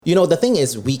You know, the thing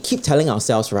is, we keep telling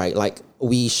ourselves, right, like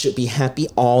we should be happy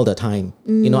all the time.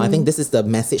 You know, I think this is the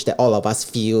message that all of us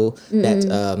feel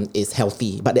that is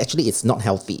healthy, but actually it's not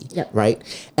healthy, right?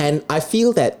 And I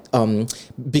feel that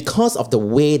because of the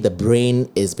way the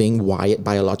brain is being wired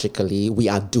biologically, we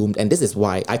are doomed. And this is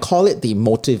why I call it the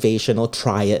motivational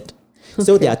triad.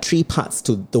 So there are three parts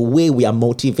to the way we are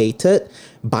motivated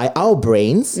by our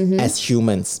brains as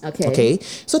humans. Okay.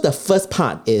 So the first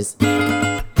part is...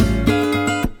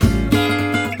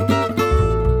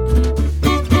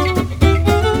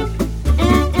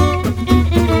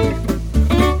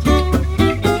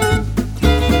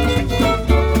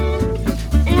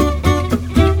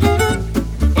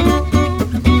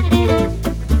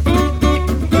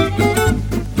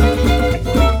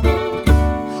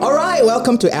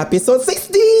 Welcome to episode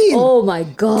 16! Oh my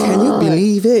God. Can you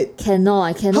believe it? I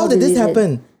cannot How did this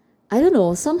happen? It. I don't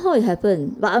know. Somehow it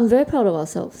happened. But I'm very proud of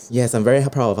ourselves. Yes, I'm very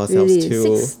proud of ourselves really.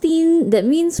 too. 16, that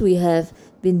means we have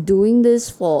been doing this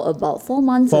for about 4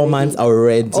 months 4 months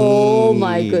already. Oh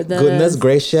my goodness. Goodness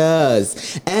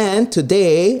gracious. And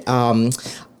today,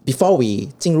 before we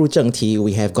进入正题,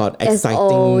 we have got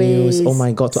exciting news. Oh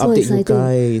my God, to so update exciting. you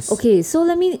guys. Okay, so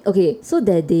so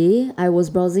that day, I was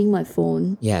browsing my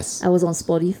phone. Yes. I was on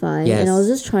Spotify. Yes. And I was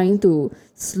just trying to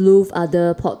sleuth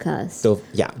other podcasts. So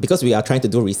yeah, because we are trying to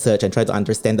do research and try to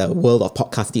understand the world of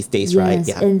podcasts these days, right? Yes,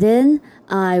 Yeah. and then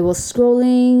I was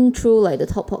scrolling through like the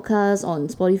top podcasts on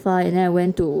Spotify, and then I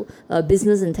went to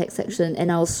business and tech section,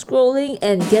 and I was scrolling,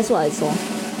 and guess what I saw?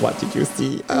 What did you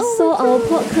see? I saw our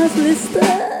podcast listed.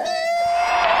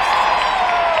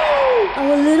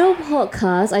 Our little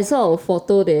podcast, I saw our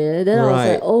photo there. Then I was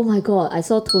like, oh my God, I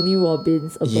saw Tony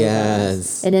Robbins above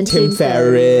us. And then Tim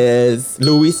Ferriss,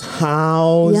 Lewis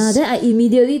House. Yeah, then I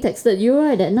immediately texted you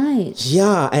right that night.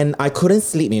 Yeah, and I couldn't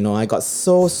sleep, you know. I got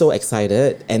so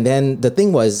excited. And then the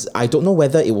thing was, I don't know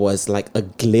whether it was like a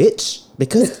glitch.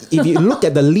 Because if you look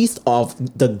at the list of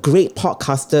the great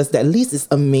podcasters, that list is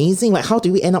amazing. Like, how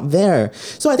do we end up there?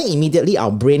 So I think immediately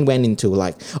our brain went into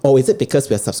like, oh, is it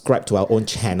because we're subscribed to our own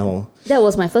channel? That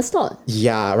was my first thought.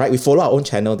 Yeah, right. We follow our own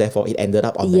channel, therefore it ended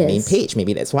up on the main page.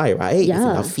 Maybe that's why, right? Yeah. It's in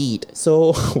our feed.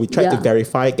 So we tried to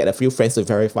verify, get a few friends to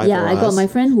verify for us. Yeah, I got my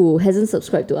friend who hasn't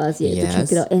subscribed to us yet to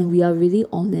check it out. And we are really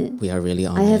on it. We are really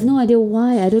on it. I have no idea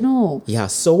why. I don't know. Yeah,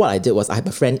 so what I did was I have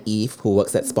a friend Eve who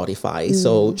works at Spotify.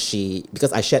 So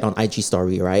because I shared on IG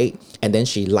story, right? And then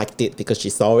she liked it because she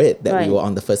saw it that we were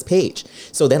on the first page.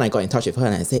 So then I got in touch with her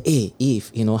and I said, hey,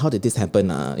 Eve, you know, how did this happen?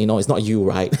 You know, it's not you,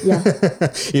 right? Yeah.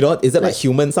 You know, is it like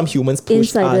some humans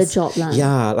pushed insider us? job lah.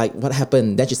 Yeah, like what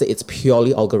happened? Then she said it's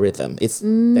purely algorithm. It's that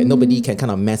nobody can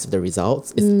kind of mess with the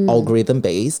results. It's algorithm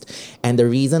based. And the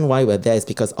reason why we're there is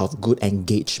because of good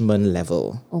engagement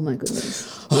level. Oh my goodness.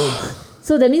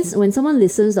 So that means when someone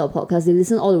listens to our podcast, they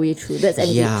listen all the way through. That's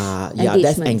engagement. Yeah,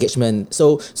 that's engagement.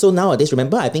 So nowadays,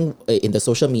 remember, I think in the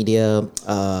social media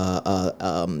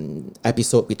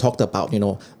episode, we talked about, you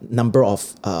know, number of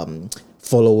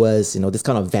followers, you know, this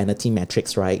kind of vanity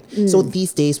metrics, right? So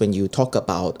these days when you talk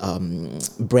about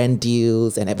brand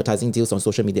deals and advertising deals on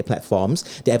social media platforms,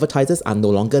 the advertisers are no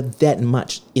longer that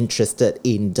much interested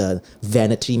in the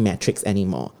vanity metrics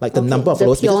anymore. Like the number of the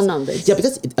followers. Pure numbers. Yeah,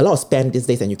 because a lot of spam these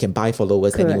days and you can buy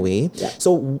followers anyway. Yeah.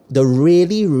 So the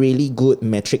really, really good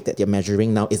metric that you're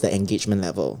measuring now is the engagement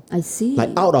level. I see.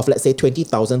 Like out of, let's say,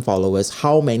 20,000 followers,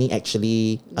 how many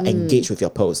actually engage with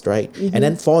your post, right? And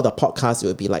then for the podcast, it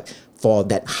would be like, for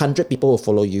that 100 people who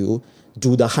follow you,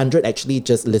 do the 100 actually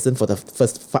just listen for the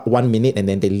first 1 minute and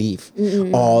then they leave?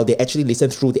 Or they actually listen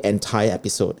through the entire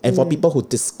episode? And for people who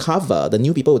discover, the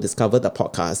new people who discover the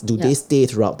podcast, do they stay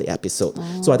throughout the episode?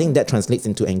 So I think that translates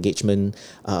into engagement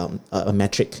a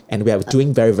metric. And we are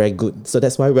doing very, very good. So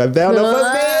that's why we're there on the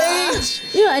first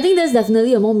page. You know, I think that's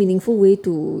definitely a more meaningful way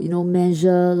to, you know,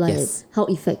 measure like how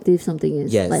effective something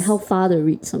is. Like how far the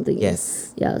reach something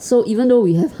is. Yeah. So even though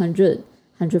we have 100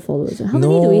 followers. How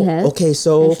many do we have? Okay,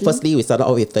 so firstly, we started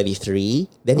off with 33.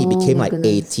 Then it became like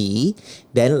 80.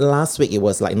 Then last week, it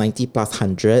was like 90 plus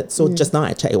 100. So just now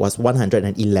I checked, it was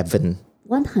 111.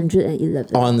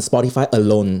 111. On Spotify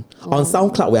alone. On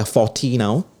SoundCloud, we are 40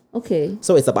 now. Okay.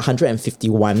 So it's about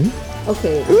 151.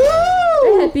 Okay.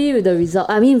 Very happy with the result.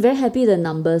 I mean, very happy with the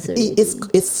numbers already.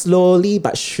 It's slowly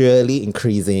but surely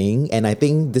increasing, and I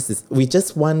think we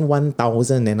just won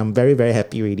 1,000, and I'm very, very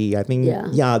happy already. I think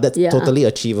that's totally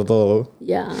achievable.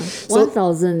 Yeah,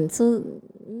 1,000. So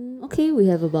okay, we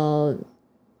have about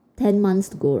 10 months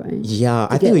to go, right? Yeah,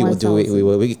 I think we will do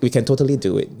it. We can totally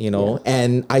do it, you know. Yeah.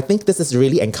 And I think this is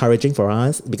really encouraging for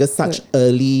us because such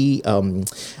early,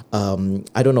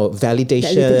 I don't know,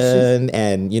 validation.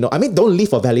 And, you know, I mean, don't live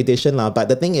for validation, but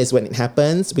the thing is when it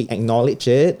happens, we acknowledge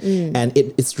it. And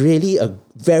it's really a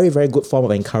very, very good form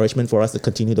of encouragement for us to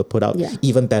continue to put out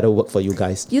even better work for you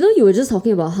guys. You know, you were just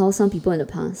talking about how some people in the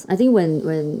past, I think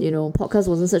when you know, podcast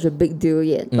wasn't such a big deal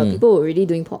yet, but people were already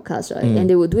doing podcasts, right? And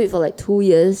they would do it for like 2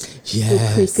 years to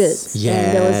crickets.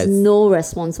 And there was no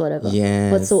response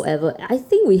whatsoever. I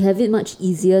think we have it much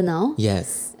easier now.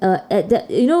 Yes. At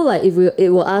that, you know, like if it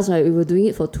were us, right, we were doing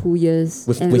it for 2 years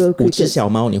with 5只小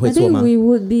猫, I think we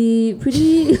would be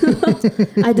pretty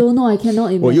I don't know, I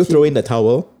cannot imagine. Will you throw in the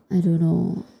towel? I don't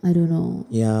know.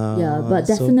 Yeah. But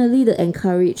definitely the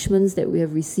encouragements that we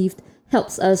have received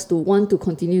helps us to want to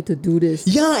continue to do this.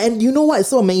 Yeah, and you know what is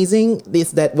so amazing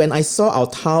is that when I saw our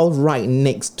tile right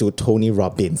next to Tony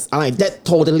Robbins, that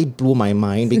totally blew my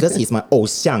mind because he's my 偶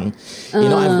像. You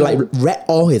know, I've like read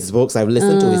all his books, I've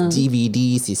listened to his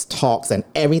DVDs, his talks and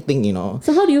everything, you know.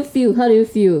 So how do you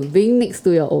feel being next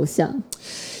to your 偶像?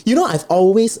 You know, I've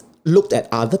always looked at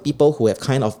other people who have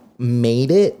kind of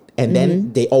made it, and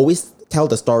then they always tell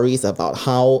the stories about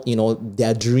how, you know,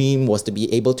 their dream was to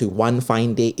be able to one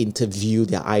fine day interview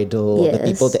their idol, the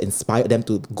people that inspired them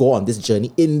to go on this journey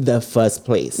in the first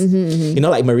place. You know,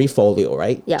 like Marie Forleo,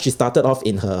 right? Yeah. She started off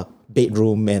in her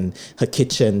bedroom and her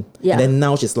kitchen. And then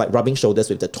now she's like rubbing shoulders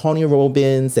with the Tony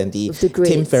Robbins and the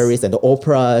Tim Ferriss and the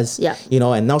Oprahs. You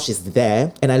know, and now she's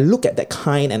there. And I look at that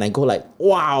kind and I go like,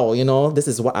 wow, you know, this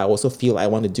is what I also feel I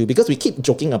want to do. Because we keep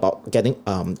joking about getting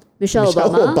Michelle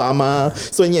Obama,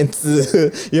 Sun Yan-zi,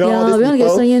 you know, all these we want to get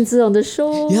people. Sun Yan-zi on the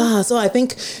show. Yeah, so I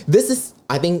think this is,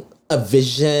 a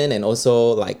vision and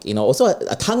also like, you know, also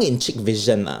a tongue-in-cheek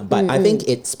vision. But I think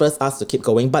it spurs us to keep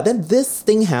going. But then this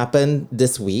thing happened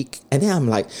this week and then I'm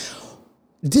like,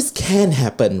 this can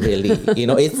happen really. You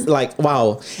know, it's like,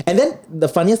 wow. And then the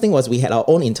funniest thing was we had our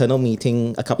own internal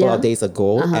meeting a couple of days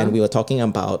ago and we were talking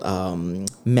about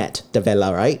Matt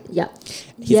D'Avella, right? Yeah.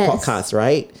 His podcast,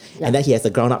 right? Yeah. And then he has a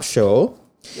Ground Up show.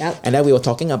 Yep. And then we were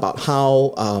talking about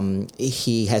how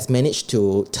he has managed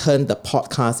to turn the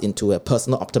podcast into a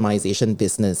personal optimization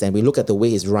business. And we look at the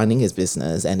way he's running his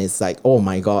business and it's like, oh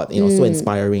my God, you know, so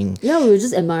inspiring. Yeah, we were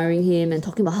just admiring him and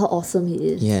talking about how awesome he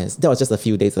is. Yes, that was just a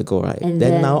few days ago, right? And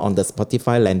then now on the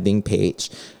Spotify landing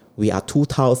page, we are 2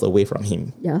 tiles away from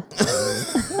him. Yeah.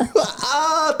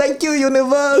 Thank you,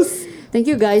 universe. Thank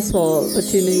you guys for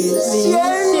opportunity.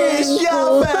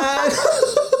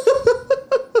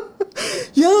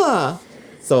 Yeah.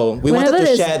 So we wanted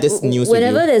to share this news with you.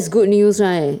 Whenever there's good news,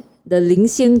 right, the 灵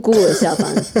仙姑will 下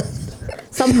凡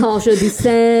somehow should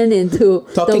descend into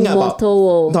the mortal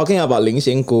world. Talking about 灵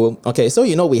仙姑, okay, so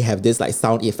you know we have this like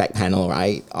sound effect panel,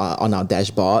 right, on our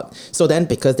dashboard. So then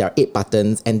because there are 8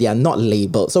 buttons and they are not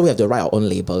labeled, so we have to write our own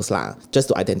labels lah, just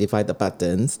to identify the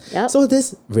buttons. Yep. So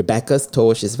this Rebecca's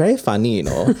Toe, she's very funny, you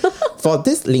know. For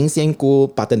this 灵仙姑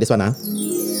button, this one,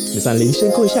 this one 灵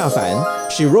仙姑下凡,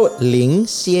 she wrote 灵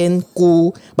仙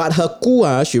姑, but her 姑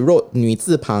she wrote 女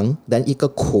字旁 then 一个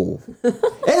苦.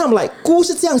 And I'm like, 姑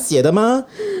是这样写的吗？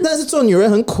但是做女人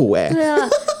很苦哎。对啊，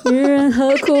女人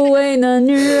何苦为难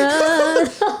女人。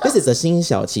This is a 辛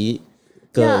晓琪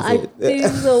歌. Yeah, I think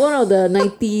so. One of the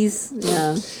 90s.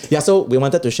 Yeah. Yeah, so we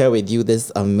wanted to share with you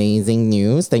this amazing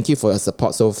news. Thank you for your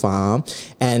support so far.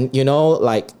 And you know,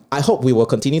 like, I hope we will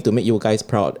continue to make you guys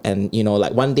proud. And, you know,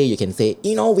 like one day you can say,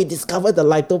 you know, we discovered the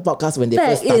Lito podcast when they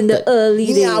first started. In the early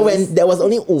days. Yeah, when there was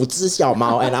only 5只小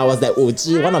猫and I was that 5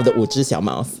只, one of the 5只小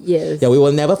猫. Yes. Yeah, we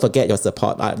will never forget your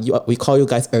support. We call you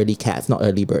guys early cats, not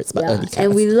early birds, but early cats.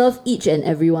 And we love each and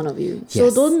every one of you.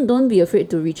 So don't be afraid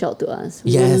to reach out to us.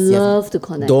 We love to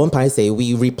connect. Don't paise.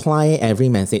 We reply every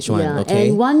message one, okay?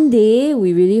 And one day,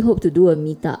 we really hope to do a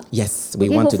meetup. Yes, we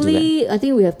want to do that. Hopefully, I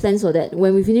think we have plans for that.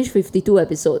 When we finish 52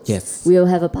 episodes, we'll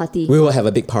have a party. We will have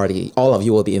a big party. All of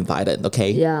you will be invited, okay?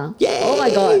 Yeah. Yay! Oh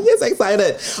my God. Yes,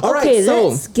 excited. All right, okay, so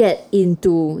let's get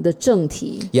into the 正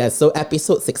题. Yes, so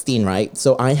episode 16, right?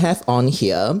 So I have on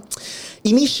here,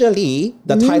 initially,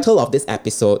 the title of this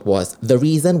episode was The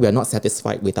Reason We're Not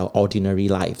Satisfied with Our Ordinary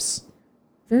Lives.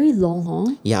 Very long,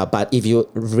 huh? Yeah, but if you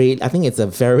read, I think it's a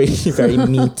very, very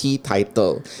meaty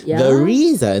title. Yeah? The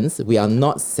reasons we are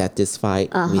not satisfied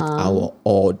with our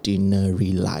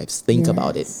ordinary lives. Think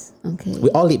about it. Okay. We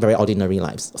all lead very ordinary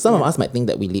lives. Some of us might think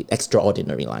that we lead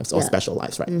extraordinary lives or special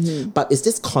lives, right? But it's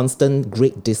this constant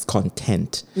great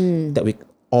discontent that we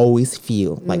always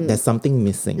feel like there's something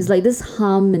missing. It's like this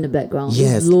hum in the background.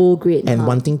 Yes. This low grade And hum.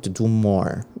 wanting to do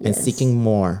more and seeking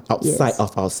more outside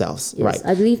of ourselves. Yes. Right.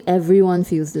 I believe everyone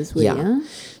feels this way. Yeah. Yeah.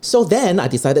 So then I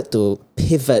decided to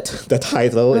pivot the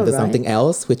title into something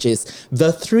else, which is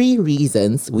The 3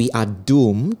 Reasons We Are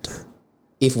Doomed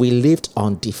If We Lived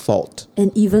on Default.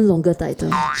 An even longer title.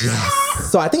 Yes.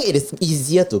 So I think it is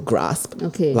easier to grasp.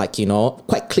 Okay. Like,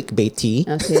 quite clickbaity.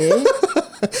 Okay.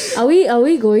 Are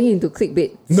we going into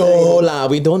clickbait? No lah,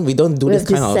 we don't do this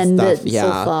kind of descended stuff. Yeah.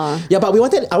 so far. Yeah, but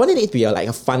I wanted it to be like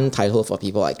a fun title for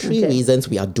people, like 3 reasons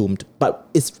we are doomed.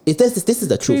 But this is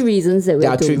the truth. 3 reasons that we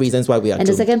There are are 3 doomed. reasons why we are And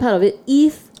doomed. the second part of it,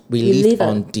 if we live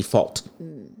on default.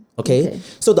 Okay?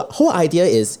 So the whole idea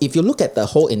is, if you look at the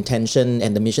whole intention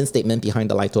and the mission statement behind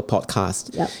the Lito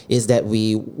podcast, is that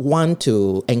we want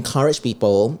to encourage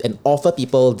people and offer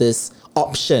people this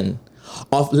option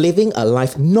of living a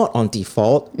life not on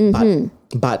default,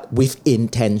 but with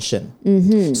intention.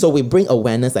 So we bring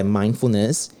awareness and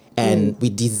mindfulness and we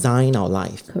design our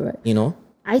life. Correct.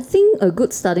 I think a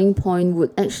good starting point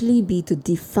would actually be to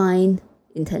define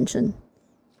intention.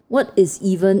 What is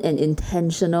even an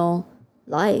intentional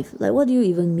life? Like, what do you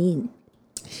even mean?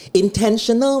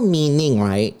 Intentional meaning,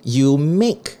 right? You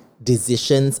make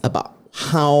decisions about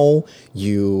how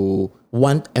you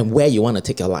want and where you want to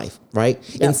take your life, right?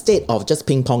 Instead of just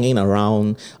ping-ponging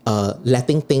around,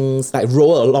 letting things like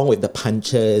roll along with the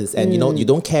punches and, you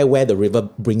don't care where the river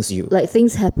brings you. Like,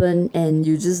 things happen and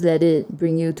you just let it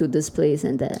bring you to this place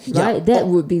and that, right? That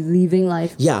would be living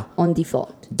life on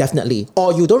default. Definitely.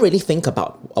 Or you don't really think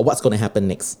about what's going to happen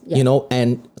next,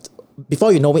 and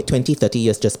before you know it, 20, 30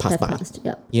 years just pass by.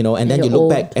 And then you look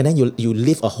back and then you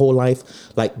live a whole life.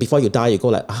 Like, before you die, you go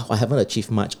like, I haven't achieved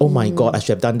much. Oh my God, I should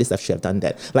have done this, I should have done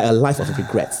that. Like a life of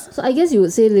regrets. So I guess you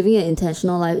would say living an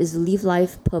intentional life is to live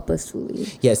life purposefully.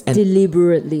 Yes. And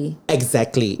deliberately.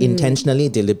 Exactly. Intentionally,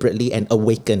 deliberately, and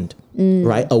awakened.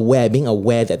 Right? Being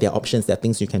aware that there are options, there are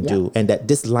things you can do, and that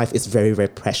this life is very, very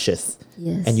precious.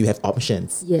 Yes. And you have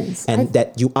options. Yes. And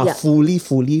that you are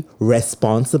fully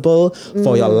responsible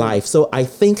for your life. So I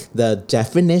think the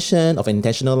definition of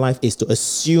intentional life is to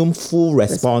assume full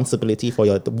responsibility for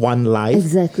your one life.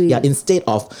 Exactly. Yeah. Instead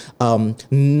of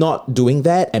not doing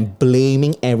that and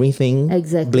blaming everything.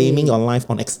 Exactly. Blaming your life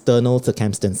on external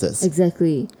circumstances.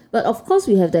 Exactly. But of course,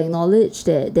 we have to acknowledge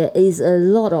that there is a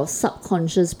lot of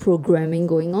subconscious programming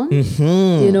going on,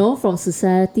 from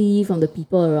society, from the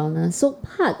people around us. So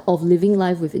part of living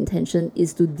life with intention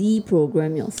is to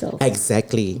deprogram yourself.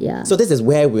 Exactly. Yeah. So this is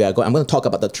where we are going. I'm going to talk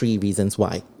about the 3 reasons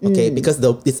why. Okay, because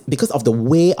it's because of the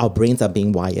way our brains are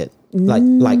being wired. Like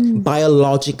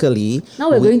biologically. Now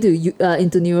we're going to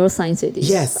into neuroscience already.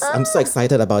 Yes, I'm so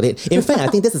excited about it. In fact, I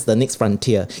think this is the next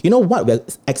frontier. You know what we're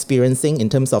experiencing in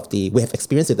terms of we have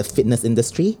experienced with the fitness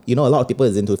industry. A lot of people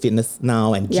is into fitness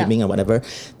now and gymming and whatever.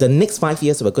 The next 5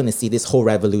 years, we're going to see this whole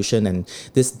revolution and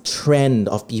this trend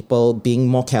of people being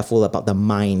more careful about the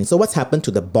mind. So what's happened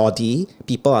to the body,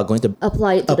 people are going to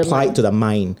apply it to the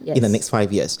mind in the next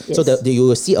 5 years. So you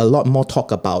will see a lot more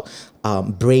talk about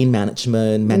brain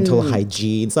management, mental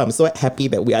hygiene. So I'm so happy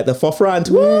that we are at the forefront.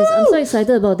 Yes, I'm so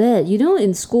excited about that.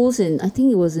 In schools I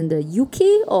think it was in the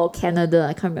UK or Canada,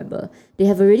 I can't remember. They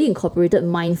have already incorporated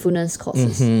mindfulness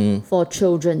courses for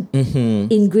children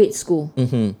in grade school.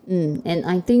 And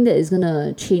I think that is going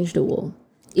to change the world.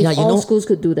 If all schools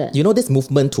could do that. This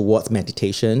movement towards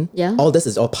meditation, all this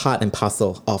is all part and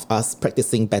parcel of us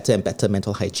practicing better and better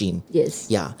mental hygiene. Yes.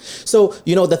 Yeah. So,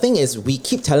 the thing is, we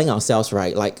keep telling ourselves,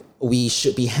 right, like we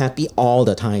should be happy all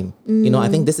the time. I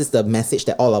think this is the message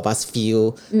that all of us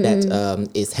feel that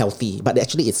is healthy, but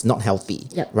actually it's not healthy,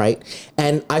 right?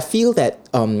 And I feel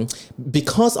that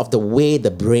because of the way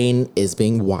the brain is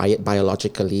being wired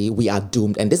biologically, we are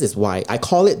doomed. And this is why I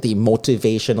call it the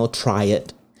motivational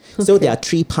triad. So there are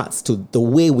 3 parts to the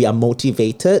way we are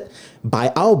motivated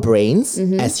by our brains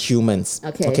as humans.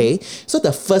 Okay. So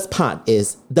the first part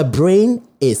is the brain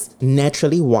is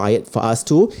naturally wired for us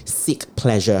to seek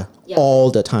pleasure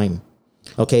all the time.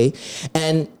 Okay.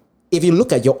 And if you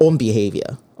look at your own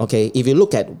behavior, okay, if you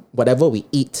look at whatever we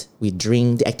eat, we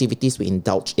drink, the activities we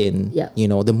indulge in,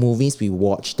 the movies we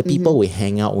watch, the people we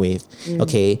hang out with,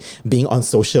 okay, being on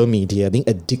social media, being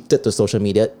addicted to social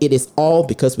media, it is all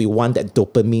because we want that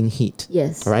dopamine hit.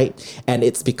 Yes. Right? And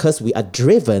it's because we are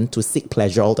driven to seek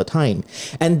pleasure all the time.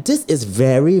 And this is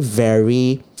very,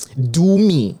 very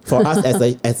doomy for us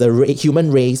as a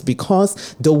human race,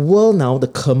 because the world now, the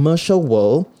commercial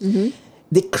world,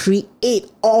 they create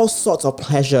all sorts of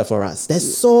pleasure for us.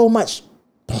 There's so much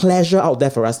pleasure out there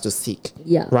for us to seek.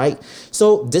 Right?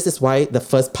 So this is why the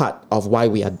first part of why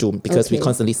we are doomed, because we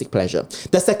constantly seek pleasure.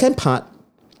 The second part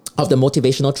of the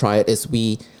motivational triad is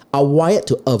we are wired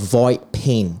to avoid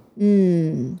pain.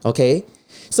 Okay?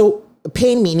 So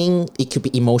pain meaning it could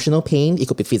be emotional pain, it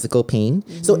could be physical pain.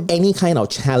 So any kind of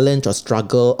challenge or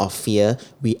struggle or fear,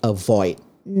 we avoid.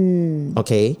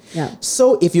 Okay? Yeah.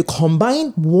 So if you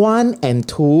combine 1 and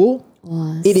 2,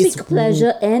 it seek is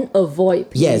pleasure and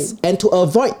avoid pain. Yes, and to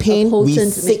avoid pain, we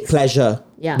potent seek mix. pleasure.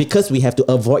 Yeah. Because we have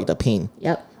to avoid the pain.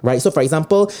 Yep. Right. So for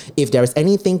example, if there is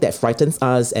anything that frightens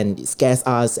us and scares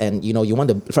us, and you want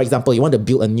to, for example, you want to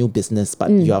build a new business,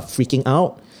 but you are freaking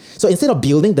out. So instead of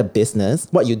building the business,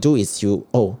 what you do is you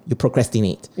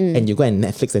procrastinate and you go and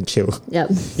Netflix and chill.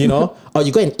 Yep. Or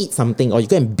you go and eat something, or you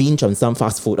go and binge on some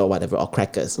fast food or whatever, or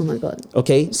crackers. Oh my God.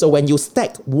 Okay. So when you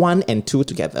stack 1 and 2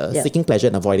 together, seeking pleasure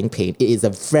and avoiding pain, it is a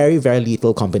very, very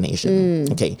lethal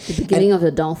combination. Okay. The beginning of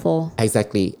the downfall.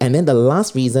 Exactly. And then the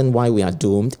last reason why we are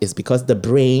doomed is because the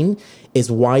brain is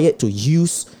wired to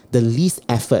use the least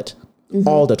effort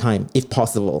all the time, if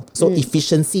possible. So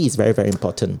efficiency is very, very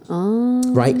important.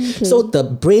 Right? Okay. So the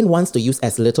brain wants to use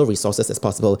as little resources as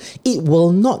possible. It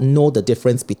will not know the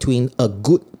difference between a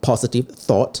good positive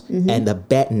thought and a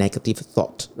bad negative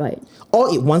thought. Right.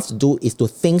 All it wants to do is to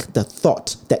think the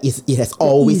thought that it has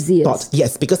always easiest. thought.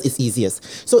 Yes, because it's easiest.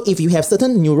 So if you have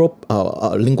certain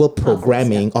lingual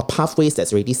programming or pathways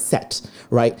that's already set,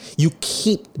 right, you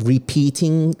keep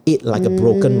repeating it like a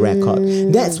broken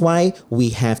record. That's why we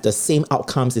have the same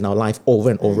outcomes in our life over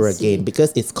and over again,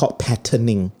 because it's called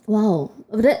patterning. Wow.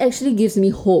 That actually gives me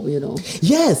hope,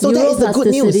 Yeah, so that is the good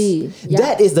news. Yeah.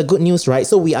 That is the good news, right?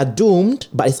 So we are doomed,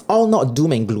 but it's all not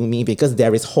doom and gloomy because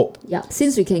there is hope. Yeah,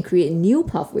 since we can create new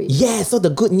pathways. Yeah, so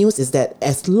the good news is that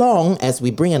as long as we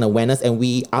bring an awareness and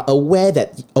we are aware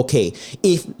that, okay,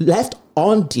 if left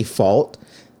on default,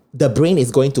 the brain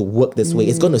is going to work this way.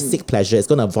 It's going to seek pleasure. It's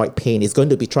going to avoid pain. It's going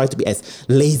to try to be as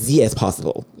lazy as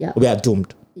possible. Yeah. We are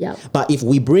doomed. Yeah. But if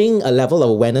we bring a level of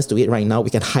awareness to it right now, we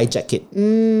can hijack it.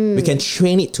 We can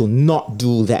train it to not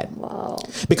do that. Wow.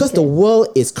 Because the world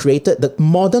is created, the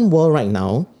modern world right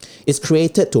now is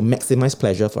created to maximize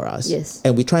pleasure for us. Yes.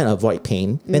 And we try and avoid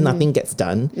pain, then nothing gets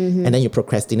done. And then you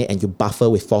procrastinate and you buffer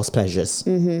with false pleasures.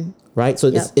 Right?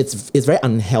 So it's very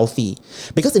unhealthy.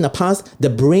 Because in the past, the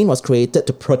brain was created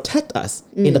to protect us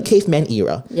in the caveman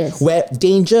era. Yes. Where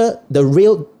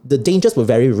the dangers were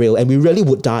very real and we really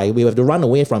would die. We have to run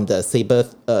away from the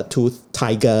saber-toothed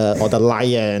tiger or the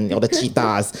lion or the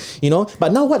cheetahs,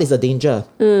 But now what is a danger?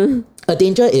 A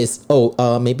danger is,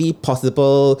 maybe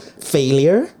possible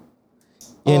failure,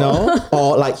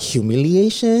 or like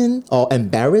humiliation or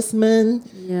embarrassment.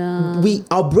 Yeah.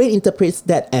 Our brain interprets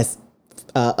that as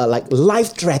like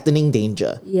life-threatening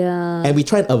danger. Yeah. And we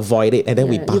try and avoid it, and then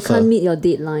we buffer. You can't meet your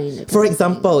deadline. For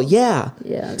example, Yeah,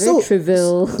 very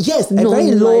trivial. Yes, a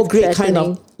very low-grade kind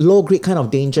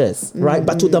of dangers, right?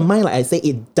 But to the mind, like I say,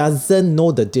 it doesn't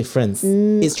know the difference.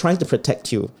 It's trying to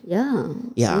protect you.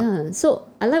 Yeah. So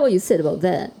I like what you said about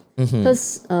that.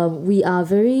 Because we are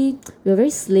very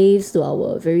slaves to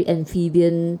our very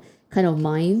amphibian kind of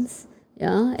minds.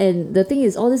 Yeah, and the thing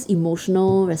is, all these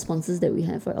emotional responses that we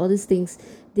have, right, all these things,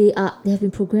 they have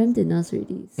been programmed in us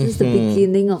already since the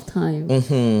beginning of time.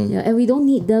 Yeah, and we don't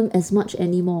need them as much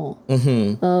anymore.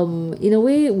 In a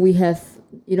way, we have,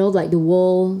 like the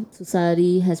world,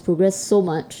 society has progressed so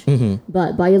much,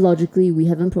 but biologically, we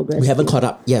haven't progressed. We haven't caught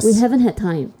up. Yes, we haven't had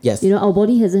time. Yes, our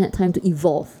body hasn't had time to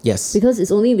evolve. Yes, because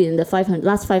it's only been in the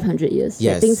last 500 years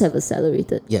that things have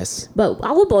accelerated. Yes, but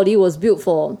our body was built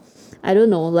for, I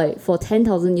don't know, like for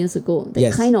 10,000 years ago,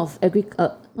 that kind of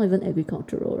not even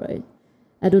agricultural, right?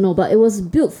 I don't know, but it was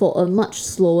built for a much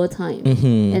slower time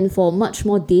and for much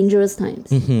more dangerous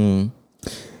times.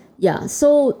 Yeah,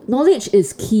 so knowledge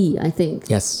is key, I think.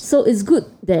 Yes. So it's good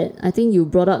that I think you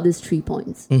brought up these 3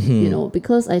 points,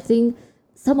 because I think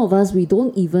some of us, we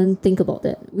don't even think about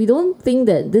that. We don't think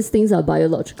that these things are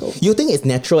biological. You think it's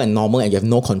natural and normal and you have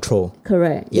no control.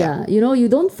 Correct. Yeah. You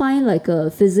don't find like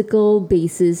a physical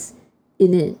basis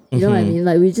in it. You know what I mean?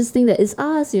 Like we just think that it's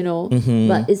us,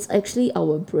 but it's actually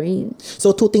our brain.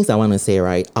 So 2 things I want to say,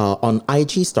 right? On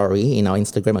IG story in our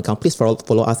Instagram account, please follow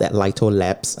us at Lito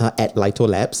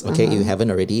Labs, okay, if you haven't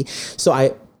already. So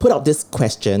I put out this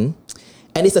question,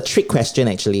 and it's a trick question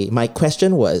actually. My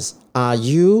question was, are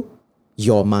you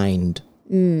your mind?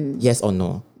 Yes or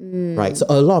no? Right? So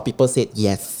a lot of people said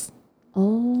yes.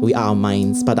 We are our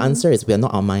minds. But the answer is we are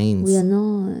not our minds. We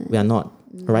are not.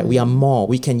 Right? We are more.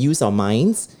 We can use our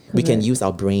minds. Correct. We can use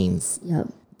our brains. Yep.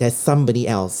 There's somebody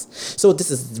else. So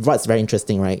this is what's very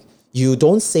interesting, right? You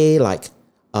don't say like,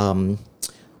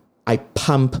 I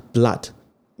pump blood.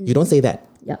 You don't say that.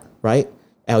 Yeah. Right?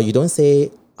 Or you don't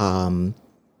say,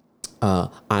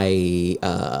 my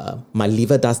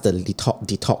liver does the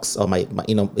detox, or my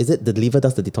is it the liver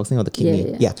does the detoxing or the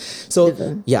kidney? Yeah. So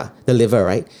liver. The liver,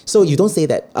 right? So you don't say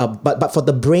that, but for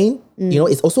the brain,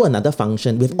 it's also another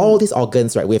function. With all these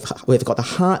organs, right? We've got the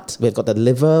heart, we've got the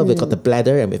liver, we've got the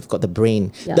bladder, and we've got the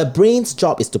brain. Yep. The brain's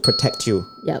job is to protect you.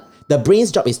 Yep. The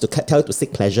brain's job is to tell you to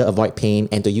seek pleasure, avoid pain,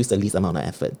 and to use the least amount of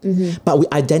effort. But we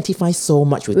identify so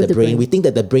much with the brain. We think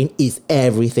that the brain is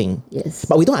everything. Yes.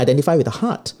 But we don't identify with the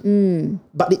heart.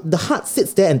 But the heart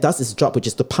sits there and does its job, which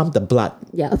is to pump the blood.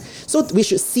 Yeah. So we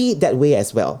should see it that way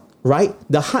as well, right?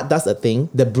 The heart does a thing,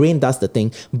 the brain does the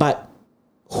thing, but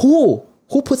who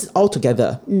puts it all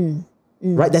together?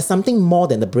 Right? There's something more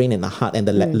than the brain and the heart and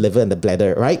the liver and the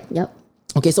bladder, right? Yep.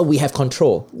 Okay, so we have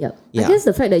control. Yep. Yeah. I guess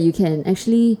the fact that you can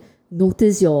actually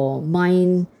notice your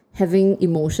mind having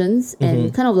emotions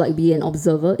and kind of like be an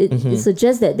observer, it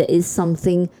suggests that there is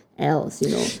something else,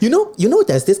 You know,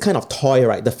 there's this kind of toy,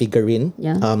 right? The figurine,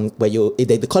 where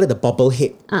they call it the bobble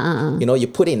head. You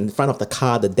put it in front of the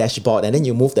car, the dashboard, and then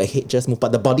you move the head, just move,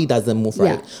 but the body doesn't move,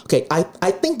 right? Yeah. Okay,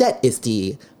 I think that is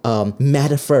the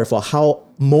metaphor for how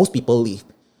most people live.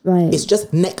 Right. It's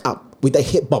just neck up with the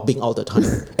head bobbing all the time,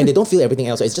 and they don't feel everything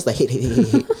else. It's just a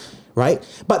head, right?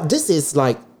 But this is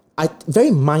like very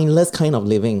mindless kind of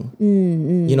living.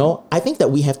 I think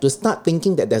that we have to start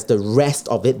thinking that there's the rest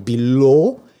of it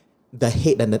below the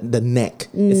head and the neck.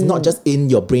 It's not just in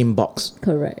your brain box.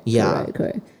 Correct. Yeah.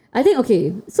 Correct. I think,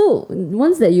 okay, so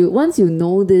once you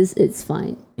know this, it's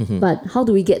fine. But how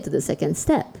do we get to the second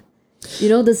step?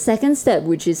 The second step,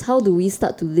 which is how do we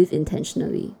start to live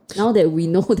intentionally? Now that we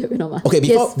know that we're not... Okay,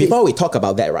 before we talk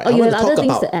about that, right? I want to talk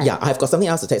about... I've got something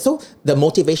else to say. So the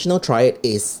motivational triad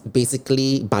is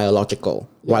basically biological,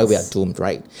 why we are doomed,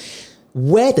 right?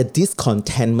 Where the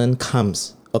discontentment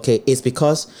comes, okay, is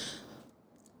because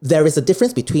there is a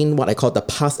difference between what I call the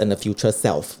past and the future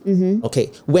self. Okay,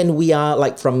 when we are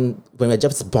when we're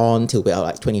just born till we are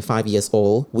like 25 years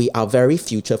old, we are very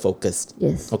future focused.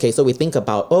 Yes. Okay, so we think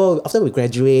about, after we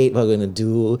graduate, what we're going to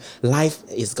do. Life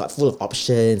is full of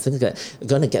options. I'm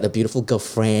going to get a beautiful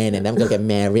girlfriend, and then I'm going to get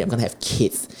married. I'm going to have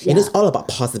kids. Yeah. It's all about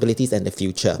possibilities and the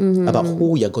future, about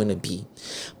who you're going to be.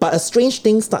 But a strange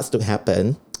thing starts to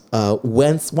happen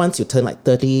once you turn like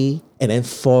 30 and then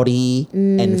 40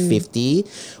 and 50.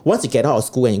 Once you get out of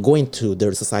school and you go into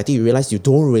the society, you realize you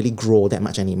don't really grow that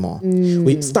much anymore.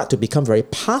 We start to become very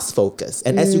past focused.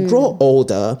 And as you grow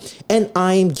older, and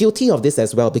I'm guilty of this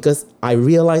as well, because I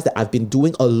realize that I've been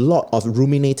doing a lot of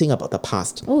ruminating about the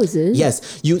past. Oh, is it?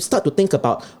 Yes. You start to think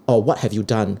about, what have you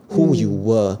done? Who you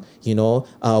were, your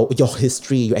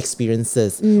history, your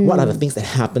experiences. What are the things that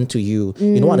happened to you?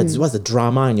 What's the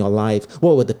drama in your life?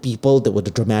 What were the people that were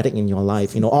the dramatic in your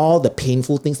life? All the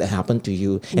painful things that happened to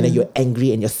you, and then you're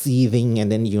angry and you're seething, and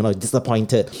then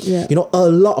disappointed. A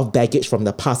lot of baggage from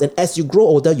the past, and as you grow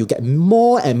older, you get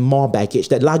more and more baggage.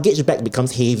 That luggage bag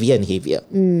becomes heavier and heavier,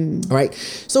 right?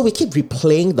 So we keep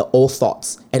replaying the old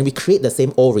thoughts, and we create the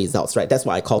same old results, right? That's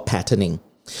what I call patterning.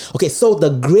 Okay, so the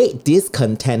great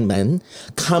discontentment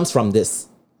comes from this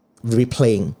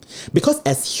replaying, because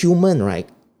as human, right,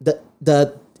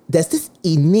 there's this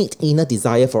innate inner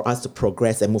desire for us to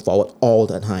progress and move forward all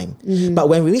the time. But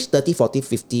when we reach 30, 40,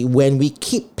 50, when we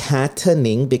keep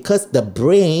patterning, because the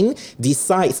brain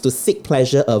decides to seek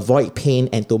pleasure, avoid pain,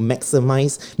 and to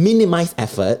minimize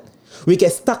effort, we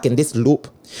get stuck in this loop.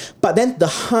 But then the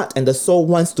heart and the soul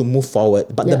wants to move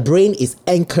forward, but the brain is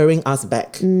anchoring us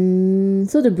back.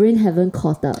 So the brain haven't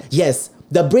caught up. Yes.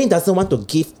 The brain doesn't want to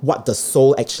give what the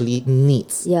soul actually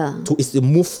needs to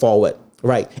move forward.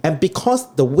 Right. And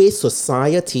because the way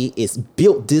society is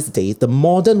built these days, the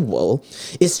modern world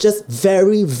is just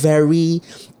very, very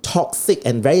toxic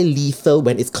and very lethal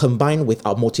when it's combined with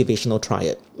our motivational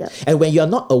triad. Yep. And when you're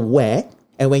not aware,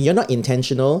 and when you're not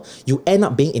intentional, you end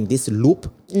up being in this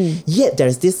loop. Yet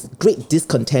there's this great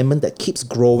discontentment that keeps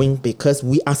growing, because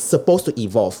we are supposed to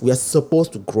evolve. We are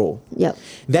supposed to grow. Yep.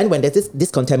 Then when there's this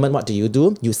discontentment, what do?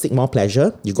 You seek more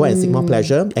pleasure. You go and seek more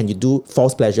pleasure, and you do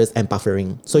false pleasures and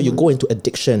buffering. So you go into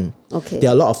addiction. Okay.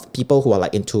 There are a lot of people who are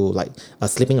into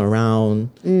sleeping around,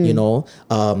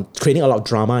 creating a lot of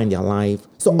drama in their life.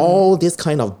 So all this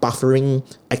kind of buffering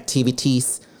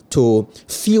activities to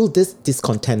feel this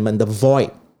discontentment, the void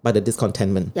by the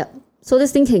discontentment. Yep. So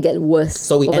this thing can get worse.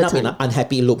 So we end up in an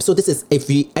unhappy loop. So this is, if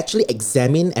we actually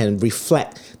examine and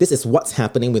reflect, this is what's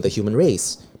happening with the human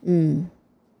race.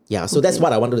 Yeah, so that's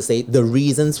what I wanted to say. The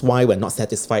reasons why we're not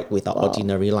satisfied with our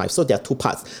ordinary life. So there are two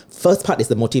parts. First part is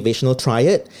the motivational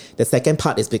triad. The second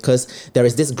part is because there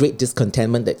is this great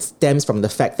discontentment that stems from the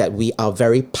fact that we are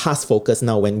very past focused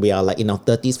now when we are in our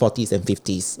 30s, 40s, and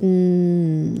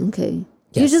 50s. Okay.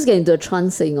 You just get into a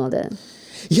trance saying all that.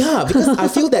 Yeah, because I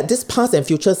feel that this past and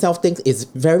future self thing is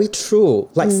very true.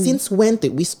 Like, since when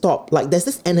did we stop? Like, there's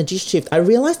this energy shift. I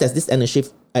realized there's this energy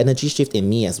shift in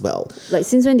me as well. Like,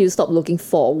 since when do you stop looking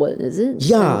forward, is it?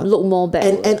 Yeah. And look more back.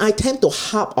 And I tend to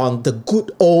harp on the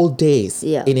good old days,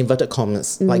 in inverted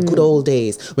commas. Like, good old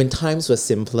days, when times were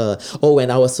simpler, or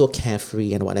when I was so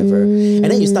carefree and whatever. And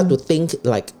then you start to think,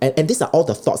 like, and these are all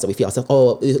the thoughts that we feel ourselves,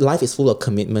 oh, life is full of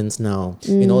commitments now.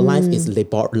 You know, life is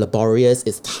laborious,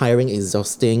 it's tiring,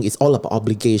 exhausting, it's all about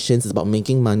obligations, it's about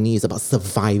making money, it's about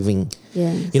surviving.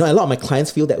 Yes. You know, a lot of my clients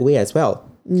feel that way as well.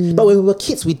 But when we were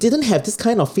kids, we didn't have this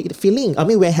kind of feeling. I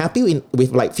mean, we're happy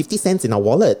with like 50 cents in our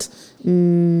wallet. You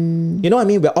know what I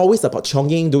mean? We're always about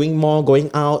chonging, doing more, going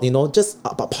out, you know, just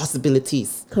about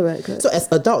possibilities. Correct. So as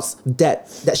adults, that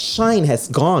shine has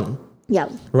gone. Yeah.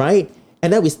 Right?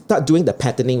 And then we start doing the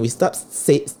patterning. We start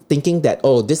thinking that,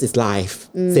 oh, this is life.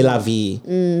 C'est la vie.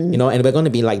 You know, and we're going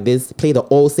to be like this, play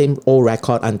the same old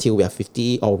record until we are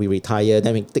 50 or we retire.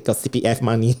 Then we take our CPF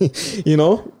money, you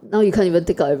know? Now you can't even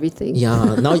take out everything.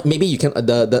 Yeah, now maybe you can,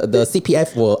 the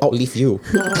CPF will outlive you.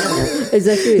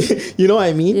 Exactly. You know what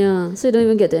I mean? Yeah, so you don't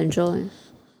even get to enjoy. Yeah.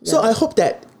 So I hope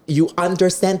that you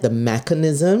understand the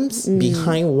mechanisms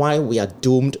behind why we are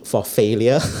doomed for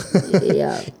failure.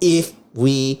 Yeah. If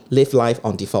we live life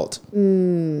on default.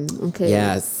 Okay.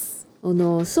 Yes. Oh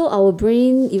no. So our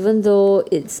brain, even though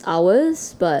it's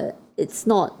ours, but it's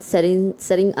not setting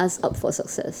us up for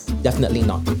success. Definitely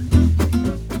not.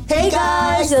 Hey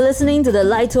guys! You're listening to the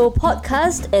Lito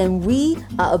podcast, and we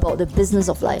are about the business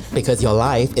of life. Because your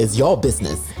life is your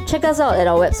business. Check us out at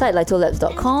our website,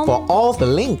 litolabs.com. For all the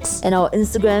links. And our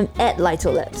Instagram at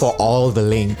litolabs. For all the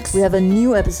links. We have a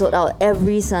new episode out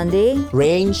every Sunday.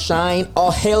 Rain, shine,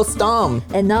 or hailstorm.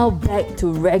 And now back to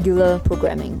regular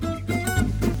programming.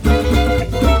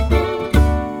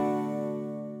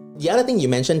 The other thing you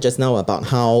mentioned just now about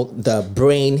how the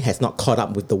brain has not caught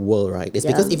up with the world, right? It's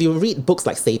because if you read books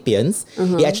like Sapiens,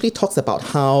 it actually talks about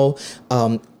how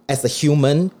as a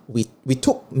human, we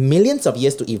took millions of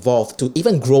years to evolve to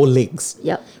even grow legs.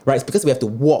 Yep. Right? It's because we have to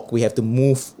walk, we have to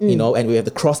move, you know, and we have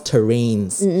to cross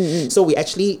terrains. So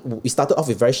we started off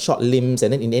with very short limbs,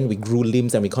 and then in the end we grew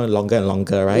limbs and we got longer and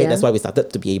longer, right? Yeah. That's why we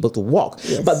started to be able to walk.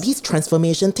 Yes. But this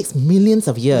transformation takes millions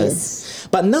of years. Yes.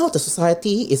 But now the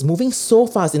society is moving so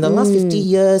fast. In the last 50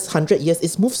 years, 100 years,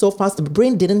 it's moved so fast, the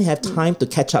brain didn't have time to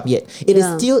catch up yet. It is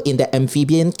still in the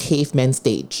amphibian caveman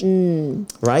stage.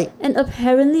 Right? And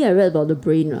apparently I read about the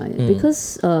brain, right?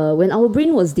 Because when our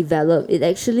brain was developed, it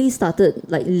actually started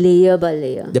like layer by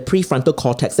layer. The prefrontal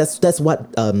cortex, that's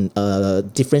what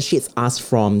differentiates us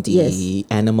from the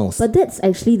animals. But that's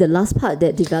actually the last part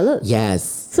that developed.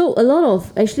 Yes. So a lot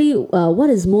of, actually, what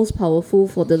is most powerful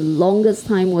for the longest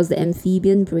time was the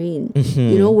amphibian brain,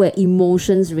 you know, where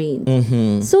emotions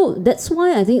reign. So that's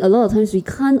why I think a lot of times we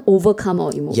can't overcome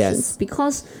our emotions. Yes.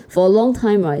 Because for a long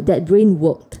time, right, that brain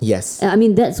worked. Yes. I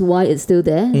mean, that's why it's still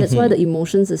there. That's why the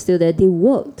emotions are still there. They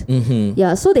worked.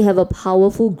 Yeah, so they have a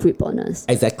powerful grip on us.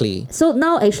 Exactly. So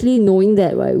now actually knowing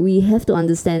that, right, we have to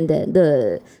understand that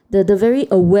the very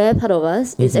aware part of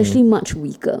us is actually much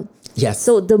weaker. Yes.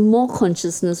 So the more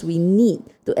consciousness we need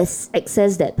to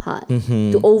access that part,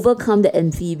 to overcome the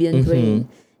amphibian brain.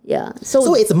 Yeah.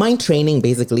 So it's mind training,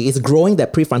 basically. It's growing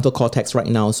that prefrontal cortex right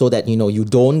now so that, you know, you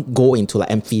don't go into like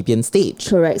amphibian stage.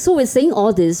 Correct. So we're saying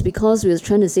all this because we're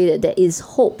trying to say that there is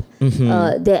hope.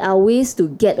 There are ways to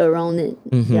get around it.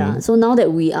 Yeah. So now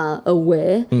that we are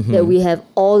aware that we have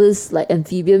all this like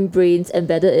amphibian brains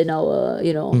embedded in our,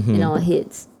 you know, in our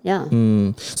heads. Yeah.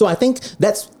 So I think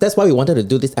that's why we wanted to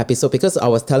do this episode, because I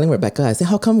was telling Rebecca, I said,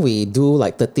 how come we do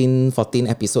like 13, 14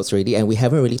 episodes already and we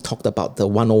haven't really talked about the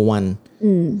 101?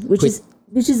 Which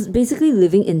is basically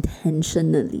living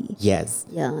intentionally. Yes.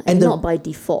 Yeah. And not by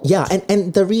default. Yeah.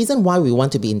 And the reason why we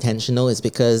want to be intentional is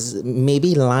because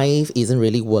maybe life isn't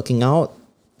really working out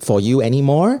for you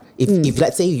anymore. If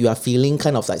let's say you are feeling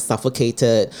kind of like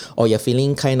suffocated, or you're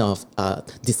feeling kind of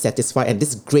dissatisfied, and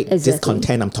this great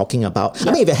discontent I'm talking about.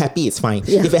 I mean, if you're happy, it's fine.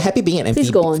 If you're happy being an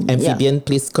amphibian,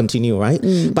 please continue, right?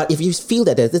 But if you feel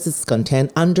that there's this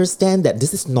discontent, understand that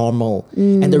this is normal.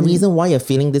 And the reason why you're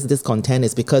feeling this discontent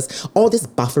is because all this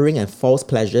buffering and false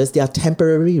pleasures, they are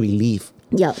temporary relief.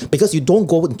 Yeah. Because you don't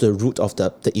go into the root of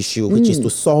the issue, which is to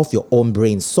solve your own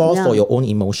brain, solve for your own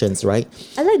emotions, right?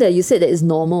 I like that you said that it's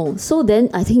normal. So then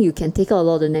I think you can take out a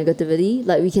lot of the negativity.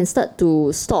 Like we can start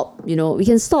to stop, you know, we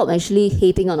can stop actually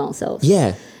hating on ourselves.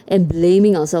 Yeah. and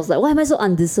blaming ourselves, like, why am I so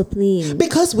undisciplined?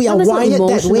 Because we are wired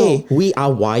that way. We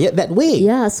are wired that way.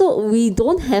 Yeah, so we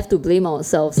don't have to blame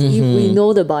ourselves if we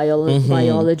know the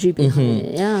biology behind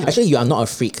it. Yeah. Actually, you are not a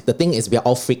freak. The thing is, we are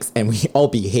all freaks and we all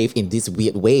behave in these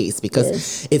weird ways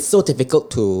because it's so difficult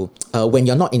to, when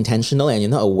you're not intentional and you're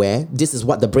not aware, this is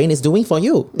what the brain is doing for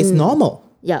you. It's normal.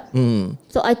 Yeah.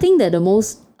 So I think that the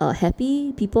most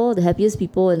happy people, the happiest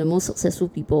people, and the most successful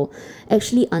people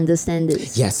actually understand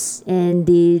this. Yes. And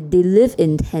they live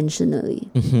intentionally.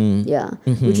 Yeah.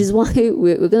 Which is why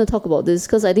we're going to talk about this,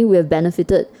 because I think we have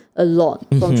benefited a lot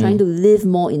from trying to live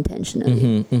more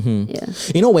intentionally. Yeah.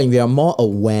 You know, when we are more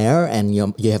aware and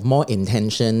you have more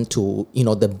intention to, you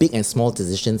know, the big and small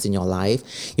decisions in your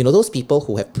life, you know, those people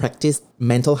who have practiced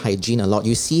mental hygiene a lot,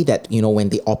 you see that, you know, when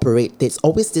they operate, there's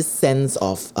always this sense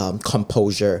of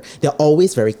composure. They're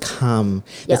always very calm.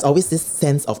 There's always this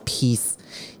sense of peace.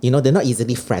 You know, they're not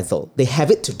easily frazzled. They have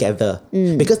it together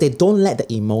because they don't let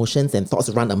the emotions and thoughts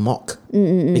run amok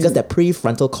because their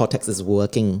prefrontal cortex is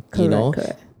working, Correct, you know?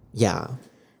 correct. Yeah.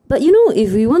 But you know,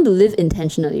 if we want to live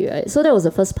intentionally, right? So that was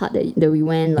the first part that we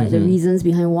went, like the reasons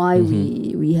behind why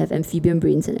we have amphibian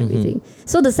brains and everything.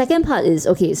 So the second part is,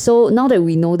 okay, so now that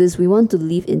we know this, we want to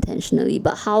live intentionally,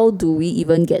 but how do we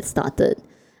even get started?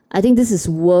 I think this is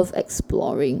worth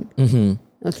exploring.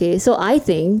 Okay, so I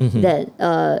think that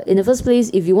in the first place,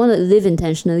 if you want to live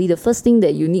intentionally, the first thing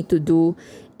that you need to do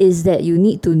is that you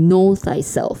need to know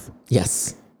thyself.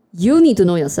 Yes. You need to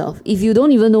know yourself. If you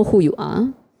don't even know who you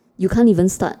are, you can't even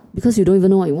start because you don't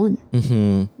even know what you want.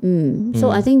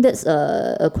 So I think that's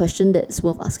a question that's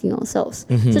worth asking ourselves.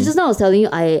 So just now I was telling you,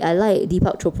 I like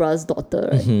Deepak Chopra's daughter,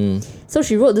 right? So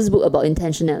she wrote this book about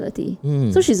intentionality.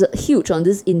 So she's huge on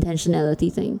this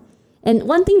intentionality thing. And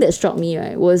one thing that struck me,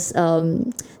 right, was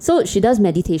so she does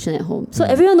meditation at home. So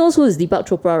everyone knows who is Deepak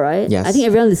Chopra, right? Yes. I think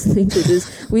everyone listening to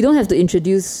this, we don't have to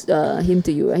introduce him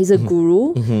to you, right? He's a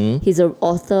guru. He's an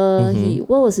author.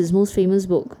 What was his most famous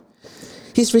book?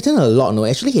 He's written a lot, no?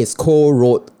 Actually, he's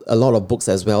co-wrote a lot of books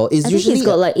as well. I think he's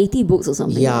got like 80 books or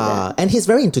something. Yeah, like that. And he's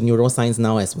very into neuroscience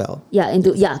now as well.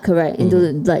 Yeah, correct. Into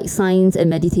like science and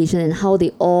meditation and how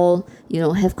they all, you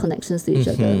know, have connections to each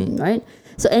other, right?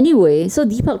 So anyway, so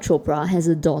Deepak Chopra has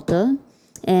a daughter,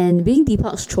 and being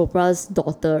Deepak Chopra's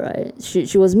daughter, right,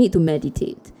 she was made to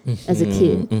meditate as a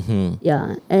kid.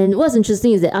 Yeah, and what's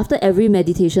interesting is that after every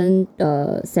meditation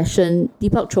session,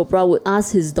 Deepak Chopra would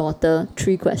ask his daughter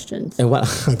 3 questions. And what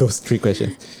are those 3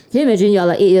 questions? Can you imagine you're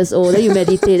like 8 years old, then you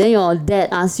meditate, then your dad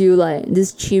asks you like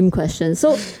this chim question.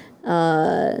 So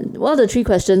one of the 3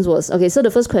 questions was, okay, so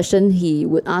the first question he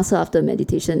would ask her after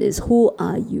meditation is, who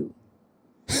are you?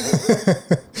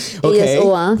 8 years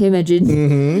old, can you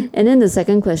imagine? And then the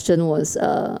second question was,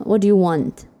 what do you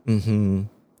want? And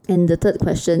the third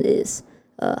question is,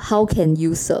 how can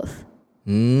you serve?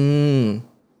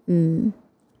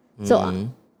 So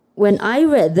when I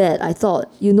read that, I thought,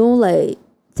 you know, like,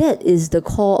 that is the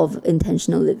core of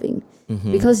intentional living.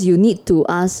 Because you need to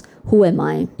ask, who am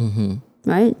I?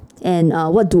 Right? And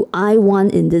what do I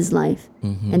want in this life?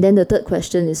 And then the third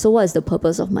question is, so what is the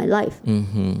purpose of my life?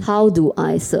 How do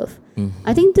I serve?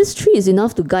 I think this 3 is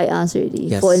enough to guide us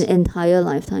already for an entire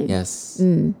lifetime. Yes.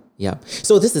 Yeah.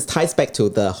 So this ties back to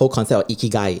the whole concept of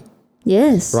ikigai.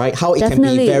 Yes. Right? How it can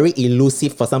be very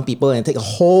elusive for some people and take a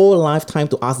whole lifetime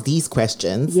to ask these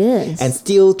questions. Yes. And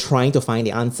still trying to find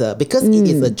the answer because it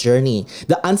is a journey.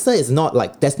 The answer is not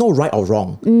like, there's no right or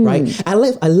wrong, right? I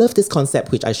love this concept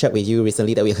which I shared with you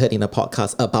recently that we heard in a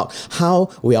podcast about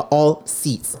how we are all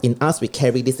seeds. In us, we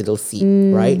carry this little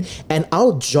seed, right? And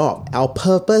our job, our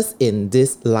purpose in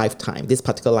this lifetime, this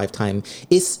particular lifetime,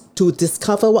 is to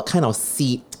discover what kind of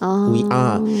seed we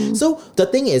are. So the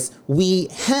thing is, we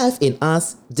have in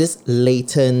us this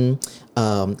latent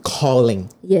calling.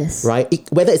 Yes. Right?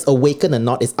 Whether it's awakened or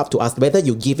not, it's up to us. Whether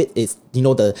you give it is, you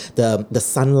know, the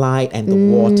sunlight and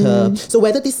the water. So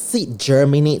whether this seed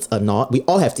germinates or not, we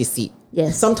all have this seed.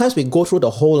 Yes. Sometimes we go through the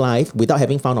whole life without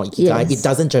having found our ikigai. It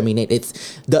doesn't germinate.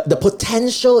 It's the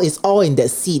potential is all in that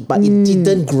seed, but it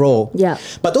didn't grow. Yeah.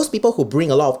 But those people who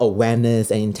bring a lot of awareness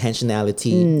and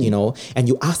intentionality, you know, and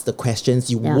you ask the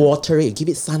questions, you water it, you give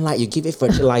it sunlight, you give it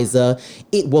fertilizer,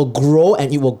 it will grow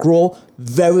and it will grow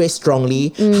very strongly.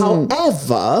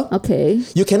 However,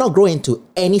 you cannot grow into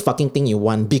any fucking thing you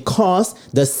want because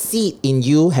the seed in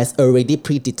you has already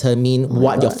predetermined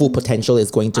what your full potential is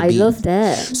going to be. I love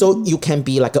that. So you can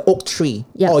be like an oak tree,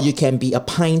 or you can be a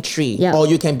pine tree, or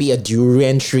you can be a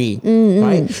durian tree,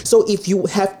 right? So if you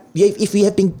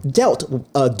have been dealt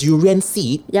a durian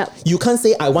seed, you can't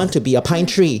say, I want to be a pine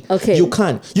tree. You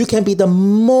can't. You can be the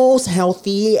most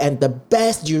healthy and the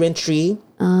best durian tree,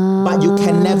 But you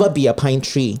can never be a pine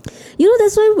tree. You know,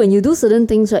 that's why when you do certain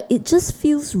things, right, it just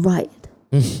feels right.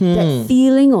 That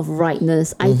feeling of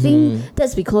rightness, I think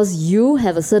that's because you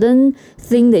have a certain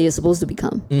thing that you're supposed to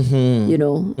become. You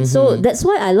know, so that's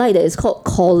why I like that it's called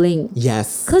calling.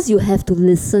 Yes, because you have to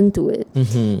listen to it.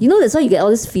 You know, that's why you get all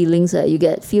these feelings. You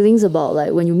get feelings about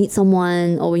like when you meet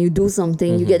someone or when you do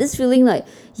something, you get this feeling like,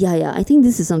 yeah, I think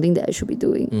this is something that I should be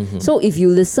doing. So if you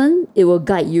listen, it will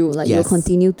guide you. Like you'll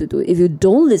continue to do it. If you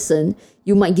don't listen,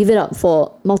 you might give it up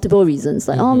for multiple reasons.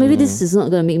 Like, oh, maybe this is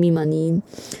not going to make me money.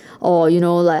 Or, you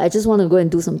know, like I just want to go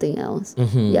and do something else.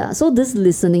 Yeah. So this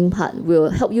listening part will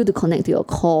help you to connect to your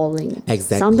calling.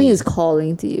 Exactly. Something is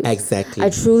calling to you. Exactly. I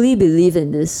truly believe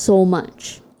in this so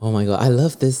much. Oh my God, I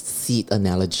love this seed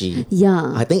analogy.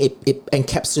 Yeah. I think it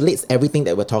encapsulates everything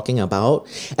that we're talking about.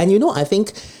 And you know, I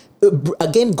think,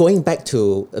 again, going back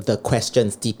to the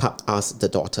questions Deepak asked the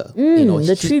daughter. You know,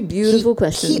 the three beautiful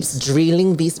questions. He keeps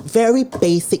drilling these very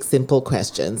basic, simple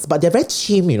questions, but they're very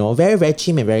chim, you know, very, very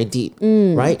chim and very deep,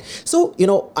 right? So, you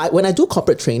know, when I do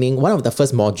corporate training, one of the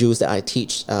first modules that I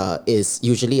teach is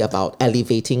usually about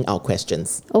elevating our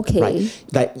questions. Okay. Right?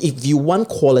 Like if you want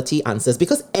quality answers,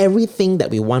 because everything that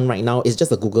we want right now is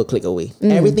just a Google click away.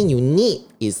 Everything you need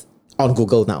is on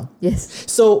Google now. Yes.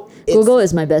 So Google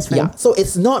is my best friend. Yeah. So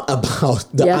it's not about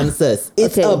the answers.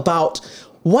 It's about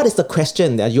what is the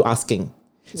question that you're asking.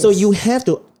 Yes. So you have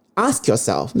to ask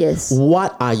yourself,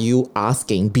 what are you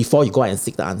asking before you go and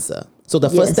seek the answer? So the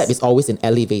first step is always in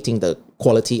elevating the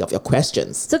quality of your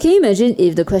questions. So can you imagine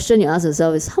if the question you ask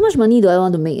yourself is, how much money do I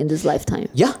want to make in this lifetime?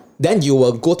 Yeah. Then you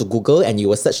will go to Google and you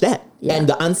will search that. Yeah. And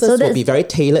the answers will be very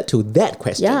tailored to that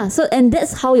question. Yeah. So, and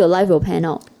that's how your life will pan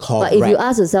out. Correct. But if you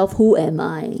ask yourself, who am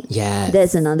I? Yes.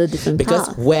 That's another different because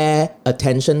path. Where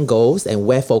attention goes and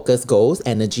where focus goes,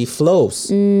 energy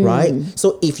flows, right?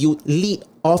 So if you lead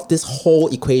off this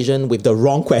whole equation with the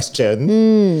wrong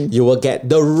question, you will get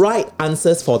the right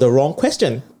answers for the wrong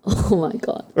question. Oh my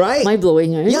God. Right? Mind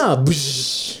blowing, right? Yeah.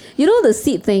 You know the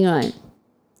seed thing, right?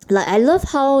 Like, I love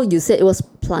how you said it was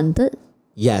planted.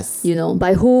 Yes. You know,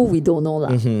 by who we don't know.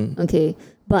 Okay.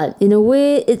 But in a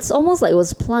way, it's almost like it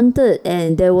was planted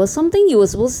and there was something you were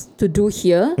supposed to do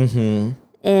here.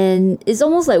 And it's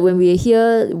almost like when we're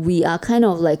here, we are kind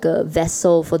of like a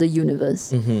vessel for the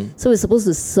universe. So we're supposed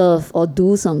to serve or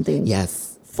do something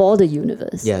for the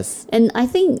universe. Yes. And I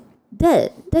think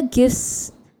that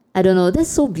gives, I don't know, that's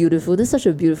so beautiful. That's such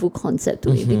a beautiful concept to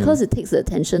me because it takes the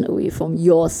attention away from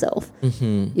yourself.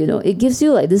 You know, it gives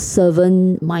you like this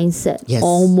servant mindset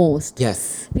almost.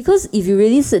 Yes. Because if you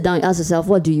really sit down and ask yourself,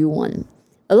 what do you want?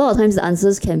 A lot of times the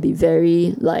answers can be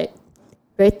very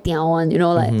tiao one, you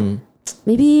know, like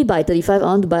maybe by 35 I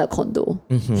want to buy a condo.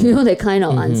 You know, that kind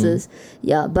of answers.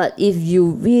 Yeah, but if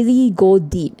you really go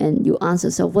deep and you ask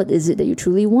yourself, what is it that you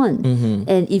truly want?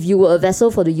 And if you were a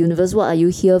vessel for the universe, what are you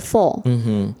here for?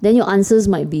 Then your answers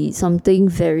might be something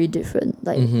very different.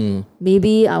 Like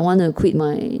maybe I want to quit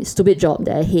my stupid job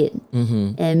that I hate.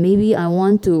 And maybe I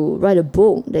want to write a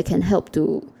book that can help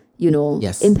to, you know,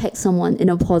 impact someone in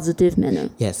a positive manner.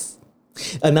 Yes.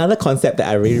 Another concept that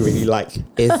I really, really like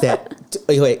is that,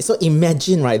 so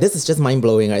imagine, right, this is just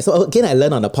mind-blowing, right? So again, I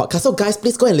learned on the podcast. So guys,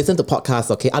 please go and listen to podcasts,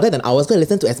 okay? Other than ours, go and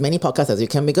listen to as many podcasts as you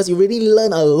can because you really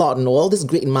learn a lot, you know, all these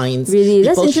great minds. Really?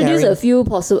 Let's introduce a few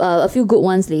good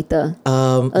ones later.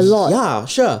 A lot. Yeah,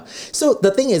 sure. So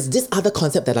the thing is, this other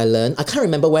concept that I learned, I can't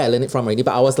remember where I learned it from already,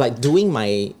 but I was like doing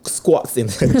my squats in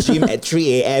the gym at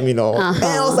 3 a.m, you know? And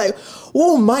I was like,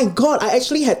 oh my God, I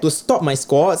actually had to stop my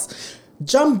squats,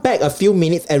 jump back a few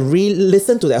minutes and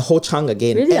re-listen to that whole chunk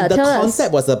again. Really? And the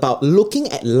concept was about looking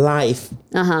at life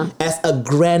as a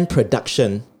grand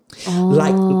production.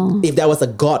 Like if there was a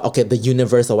god, okay, the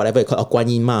universe or whatever you call it, or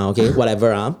Guan Yin Ma, okay,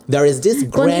 whatever. There is this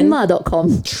grand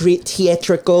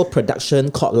theatrical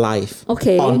production called life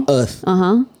on Earth.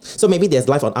 So maybe there's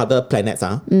life on other planets,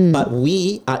 but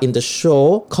we are in the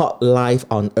show called Life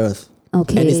on Earth.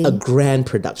 Okay. And it's a grand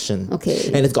production. Okay.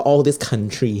 And it's got all these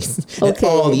countries and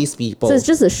all these people. So it's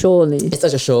just a show only. It's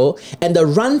just a show. And the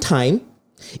runtime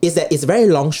is that it's a very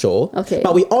long show. Okay.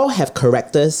 But we all have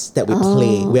characters that we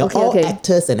play. We are all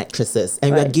actors and actresses.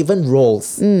 And we are given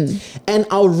roles. And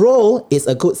our role is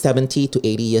a good 70 to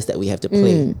 80 years that we have to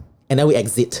play. And then we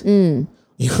exit.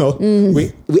 You know,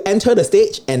 we enter the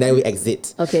stage and then we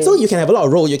exit. Okay. So you can have a lot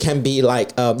of roles. You can be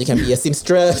like, you can be a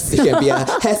seamstress, you can be a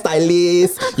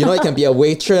hairstylist, you know, you can be a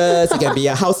waitress, you can be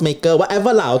a housemaker,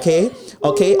 whatever lah, okay?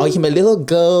 Okay, or you can be a little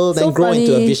girl, then grow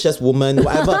into a vicious woman,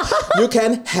 whatever. You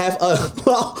can have a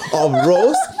lot of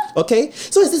roles. Okay,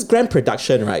 so it's this grand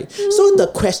production, right? So the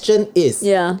question is,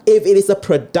 if it is a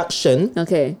production,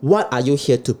 what are you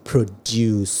here to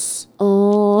produce?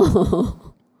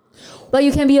 But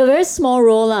you can be a very small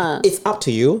role lah. It's up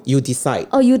to you. You decide.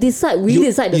 Oh, you decide. We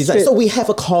decide the script. So we have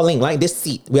a calling, like this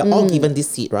seat. We are all given this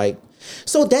seat, right?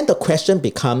 So then the question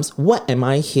becomes, what am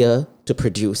I here to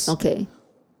produce? Okay.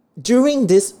 During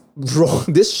this role,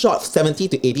 this short 70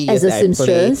 to 80 years that I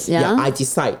play, I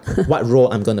decide what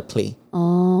role I'm going to play.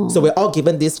 So we're all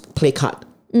given this play card.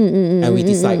 And we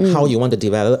decide how you want to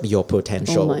develop your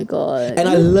potential. Oh my God. And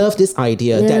I love this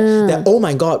idea that oh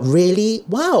my God, really?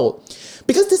 Wow.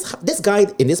 Because this guy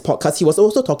in this podcast, he was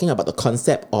also talking about the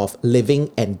concept of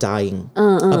living and dying,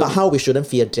 about how we shouldn't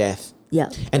fear death. Yeah.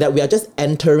 And that we are just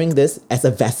entering this as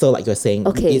a vessel, like you're saying.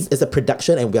 Okay. It's a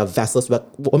production and we are vessels. We are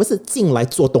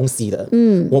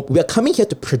coming here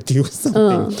to produce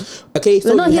something. Okay.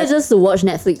 We're not here just to watch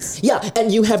Netflix. Yeah. And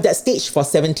you have that stage for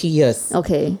 70 years.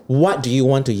 Okay. What do you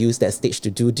want to use that stage to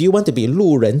do? Do you want to be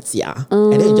路人甲?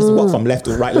 And then you just walk from left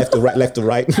to right, left to right, left to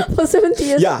right. For 70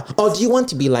 years? Yeah. Or do you want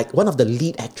to be like one of the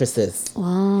lead actresses?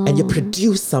 Wow. And you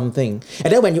produce something.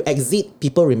 And then when you exit,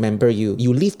 people remember you.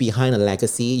 You leave behind a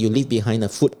legacy. You leave behind a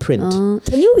footprint.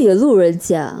 Can you be a 路人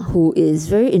甲 who is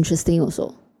very interesting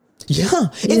also? Yeah,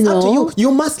 it's up to you.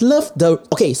 You must love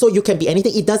okay, so you can be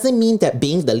anything. It doesn't mean that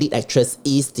being the lead actress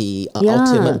is the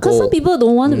ultimate goal. Because some people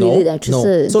don't want to be lead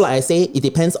actresses. So like I say, it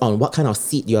depends on what kind of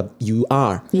seat you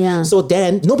are. Yeah. So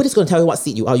then nobody's going to tell you what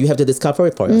seat you are. You have to discover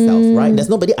it for yourself, right? There's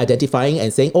nobody identifying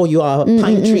and saying, oh, you are a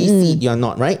pine tree seat. You're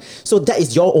not, right? So that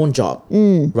is your own job,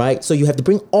 right? So you have to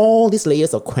bring all these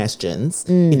layers of questions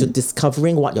into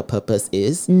discovering what your purpose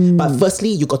is. But firstly,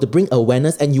 you got to bring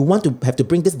awareness and you have to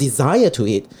bring this desire to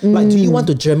it. Like, do you want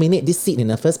to germinate this seed in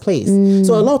the first place?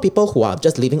 So a lot of people who are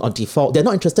just living on default, they're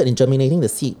not interested in germinating the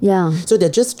seed. Yeah. So they're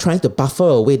just trying to buffer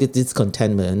away this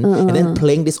discontentment and then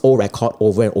playing this old record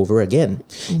over and over again.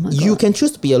 You can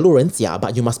choose to be a 路人甲,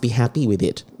 but you must be happy with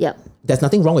it. Yeah. There's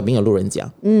nothing wrong with being a 路人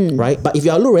甲, right? But if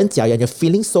you're a 路人甲 and you're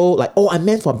feeling so like, oh, I'm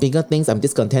meant for bigger things, I'm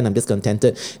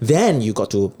discontented, then you got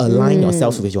to align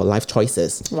yourself with your life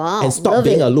choices. Wow, and stop love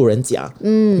being it. a 路人甲.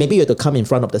 Maybe you have to come in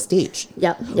front of the stage.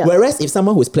 Yeah. Whereas if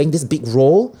someone who's playing this big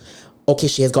role, okay,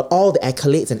 she has got all the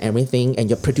accolades and everything, and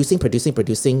you're producing, but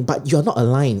you're not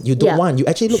aligned. You don't want. You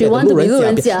actually look at the 路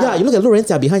人甲. Yeah, you look at 路人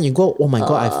甲 behind, you go, oh my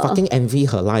God, I fucking envy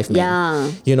her life, man. Yeah.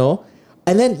 You know?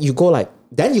 And then you go like,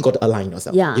 then you got to align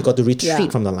yourself. Yeah. You got to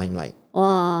retreat from the limelight.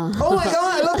 Wow. Oh my God,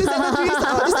 I love these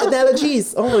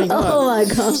analogies. Oh my God. Oh my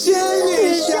God.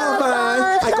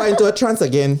 I got into a trance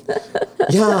again.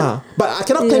 Yeah, but I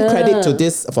cannot claim credit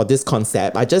for this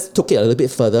concept. I just took it a little bit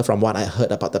further from what I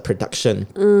heard about the production.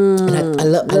 And I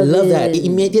love that. It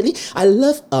immediately, I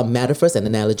love metaphors and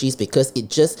analogies because it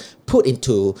just put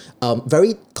into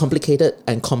very complicated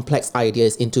and complex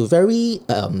ideas into very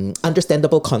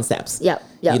understandable concepts. Yep.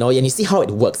 You know, and you see how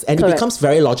it works. And Correct. it becomes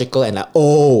very logical and like,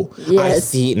 oh, I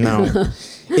see it now.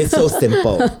 It's so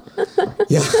simple.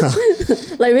 Yeah.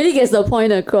 Like really gets the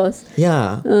point across.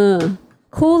 Yeah.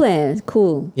 Cool.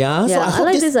 Yeah, so I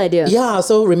like this idea. Yeah,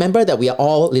 so remember that we are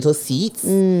all little seeds.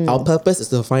 Our purpose is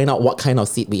to find out what kind of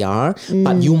seed we are,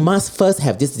 but you must first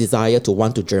have this desire to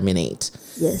want to germinate.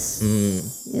 Yes.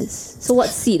 Yes. So what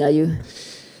seed are you?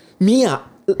 Me,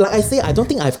 like I say, I don't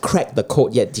think I've cracked the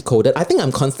code yet, decoded. I think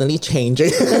I'm constantly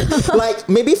changing. Like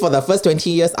maybe for the first 20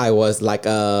 years, I was like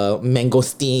a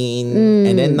mangosteen.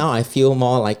 And then now I feel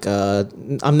more like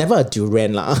I'm never a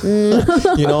durian lah.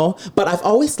 You know? But I've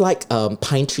always liked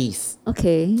pine trees.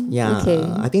 Okay. Yeah. Okay.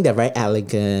 I think they're very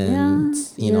elegant,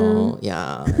 you know.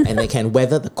 Yeah. And they can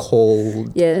weather the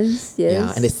cold. Yes.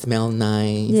 Yeah. And they smell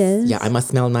nice. Yes. Yeah, I must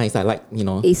smell nice. I like, you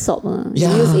know. Aesop.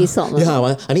 Yeah. You use Aesop.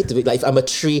 Yeah, I need to be like, if I'm a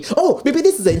tree. Oh, maybe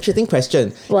this is an interesting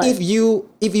question. What? If you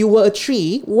were a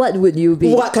tree, what would you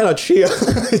be? what kind of tree?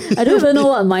 I don't even know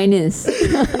what mine is.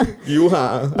 You,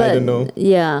 huh? I don't know.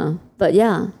 Yeah. But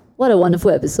yeah. What a wonderful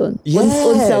episode. Yes.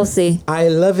 Own self say. I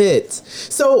love it.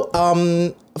 So,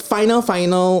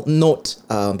 final note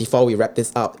before we wrap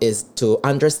this up is to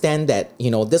understand that,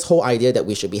 you know, this whole idea that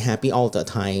we should be happy all the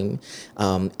time,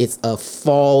 it's a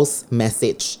false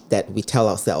message that we tell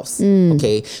ourselves.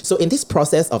 Okay. So in this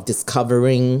process of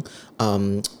discovering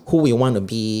who we want to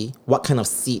be, what kind of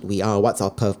seed we are, what's our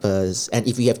purpose, and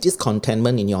if you have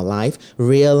discontentment in your life,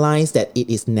 realize that it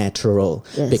is natural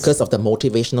because of the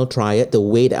motivational triad, the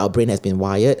way that our brain has been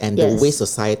wired, and the way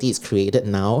society is created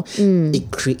now.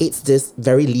 It creates this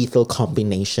very lethal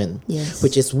combination,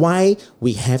 which is why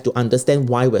we have to understand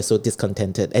why we're so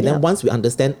discontented. And then once we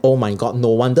understand, oh my God, no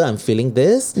wonder I'm feeling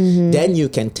this, then you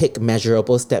can take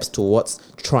measurable steps towards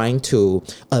trying to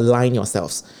align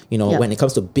yourselves, you know, when it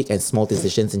comes to big and small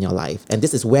decisions in your life. And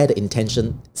this is where the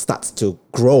intention starts to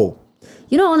grow.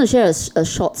 You know, I want to share a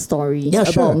short story Yeah,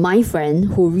 about sure. my friend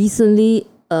who recently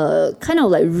kind of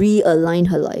like realigned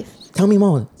her life. Tell me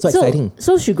more. So exciting.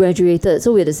 So she graduated.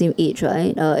 So we're the same age,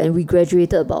 right? And we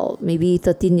graduated about maybe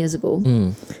 13 years ago.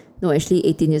 No, actually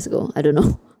 18 years ago. I don't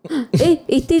know.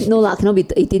 18? No lah, cannot be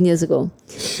 18 years ago.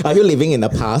 Are you living in the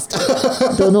past?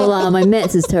 Don't know lah. My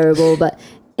maths is terrible. But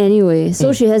anyway,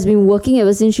 so she has been working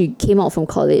ever since she came out from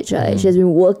college, right? She has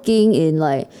been working in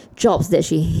like jobs that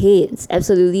she hates,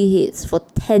 absolutely hates, for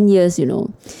 10 years, you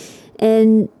know.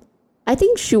 And I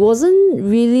think she wasn't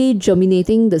really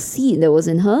germinating the seed that was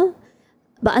in her.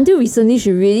 But until recently,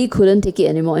 she really couldn't take it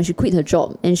anymore and she quit her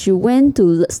job. And she went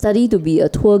to study to be a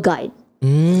tour guide.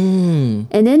 And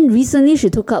then recently she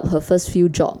took up her first few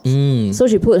jobs. So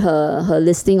she put her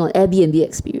listing on Airbnb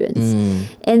Experience.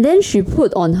 And then she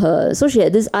put on her, so she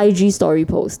had this IG story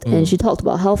post and she talked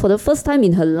about how for the first time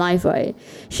in her life, right,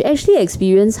 she actually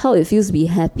experienced how it feels to be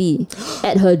happy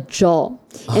at her job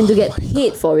and to get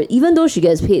paid for it, even though she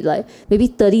gets paid like maybe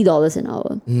 $30 an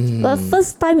hour. But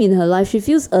first time in her life, she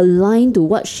feels aligned to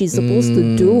what she's supposed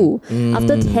to do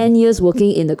after 10 years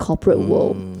working in the corporate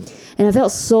world. And I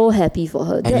felt so happy for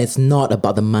her. And it's not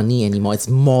about the money anymore. It's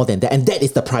more than that. And that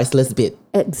is the priceless bit.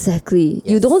 Exactly. Yes.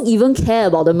 You don't even care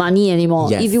about the money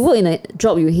anymore. Yes. If you work in a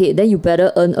job you hate, then you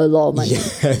better earn a lot of money.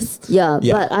 Yes. Yeah.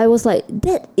 But I was like,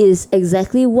 that is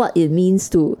exactly what it means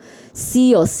to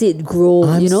see your seed grow,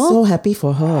 I'm you know? so happy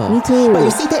for her. Me too. But you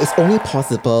see, that is only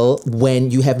possible when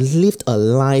you have lived a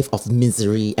life of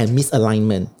misery and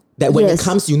misalignment. That when it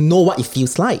comes, you know what it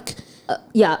feels like.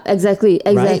 Yeah, exactly.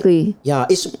 Right? Yeah,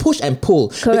 it's push and pull.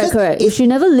 Correct. If she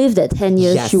never lived that 10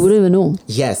 years, she wouldn't even know.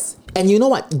 Yes. And you know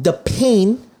what? The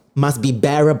pain must be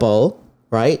bearable,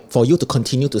 right? For you to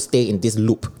continue to stay in this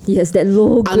loop. Yes, that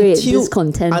low grade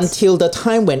discontent. Until the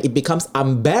time when it becomes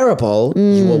unbearable,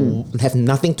 you will have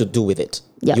nothing to do with it.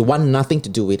 Yep. You want nothing to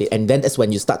do with it. And then that's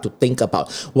when you start to think about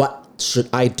what should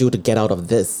I do to get out of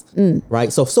this,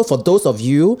 right? So for those of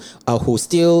you who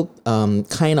still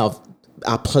kind of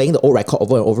are playing the old record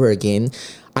over and over again,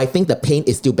 I think the pain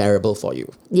is still bearable for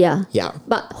you. Yeah.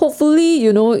 But hopefully,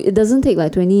 you know, it doesn't take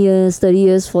like 20 years, 30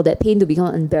 years for that pain to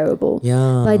become unbearable.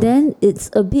 Yeah. By then,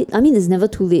 it's a bit, I mean, it's never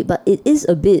too late, but it is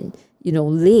a bit, you know,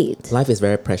 late. Life is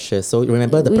very precious. So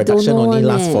remember, the production only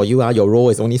lasts for you. Your role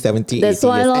is only 70, That's 80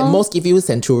 why years. At most give you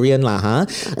centurion lah, huh?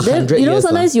 Then, you know,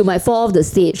 sometimes you might fall off the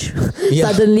stage.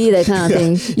 Suddenly, that kind of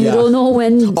thing. You don't know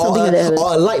when something like that happens.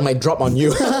 Or a light might drop on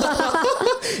you.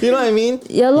 You know what I mean?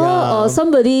 Or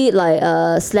somebody like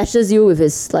slashes you with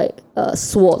his like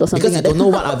sword or something. Because you don't know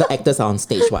what other actors are on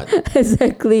stage. What?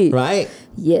 Exactly. Right?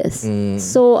 Yes.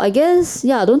 So I guess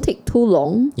don't take too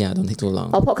long. Yeah, don't take too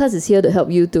long. Our podcast is here to help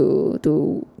you to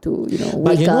you know.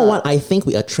 But you know what? I think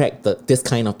we attract this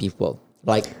kind of people.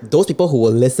 Like those people who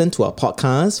will listen to a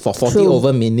podcast for 40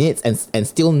 over minutes and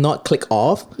still not click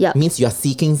off means you are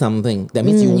seeking something. That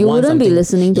means you want something. You wouldn't be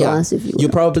listening to us if you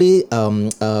probably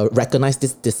recognize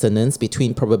this dissonance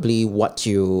between probably what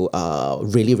you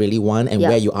really, really want and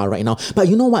where you are right now. But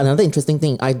you know what? Another interesting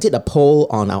thing, I did a poll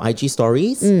on our IG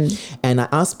stories and I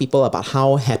asked people about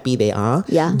how happy they are.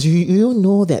 Yeah. Do you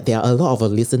know that there are a lot of our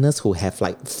listeners who have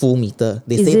like full meter?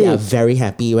 They say they are very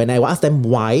happy. When I asked them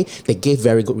why, they gave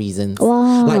very good reasons.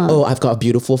 Wow. Like, I've got a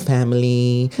beautiful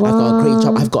family. Wow. I've got a great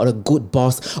job. I've got a good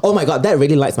boss. Oh my God, that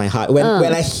really lights my heart. When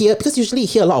I hear, because usually you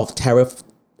hear a lot of terror,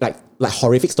 like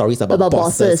horrific stories about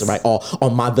bosses, right? Or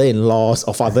mother-in-laws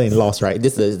or father-in-laws, right?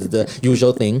 This is the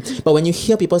usual thing. But when you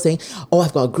hear people saying,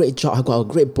 I've got a great job, I've got a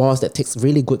great boss that takes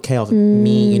really good care of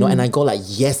me, you know, and I go like,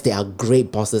 yes, there are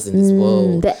great bosses in this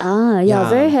world. There are,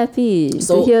 very happy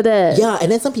to hear that. Yeah,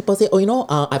 and then some people say,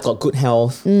 I've got good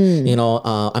health, you know,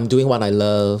 I'm doing what I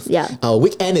love. Yeah.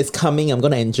 Weekend is coming, I'm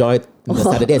going to enjoy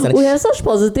Saturday and Sunday. We have such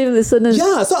positive listeners.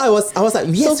 Yeah, so I was like,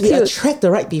 yes, so we attract the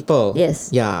right people.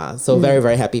 Yes. Yeah, so very,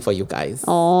 very happy for you guys.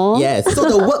 Aww. Yes, so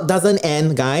the work doesn't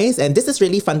end, guys. And this is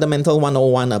really fundamental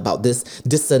 101 about this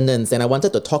dissonance. And I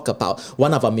wanted to talk about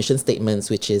one of our mission statements,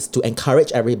 which is to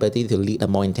encourage everybody to lead a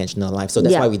more intentional life. So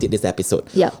that's why we did this episode.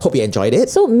 Yeah. Hope you enjoyed it.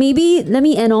 So maybe let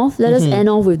me end off. Let us end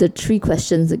off with the 3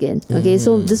 questions again. Okay,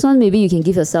 so this one, maybe you can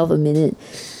give yourself a minute.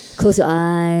 Close your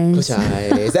eyes. Close your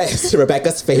eyes. That's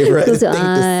Rebecca's favorite thing to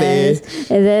say.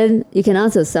 And then you can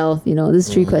ask yourself,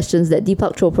 these 3 questions that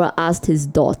Deepak Chopra asked his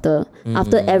daughter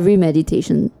after every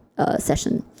meditation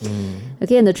session.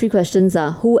 Okay, and the 3 questions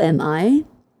are, who am I?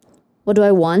 What do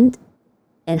I want?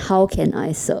 And how can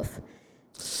I serve?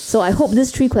 So I hope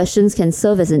these 3 questions can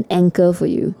serve as an anchor for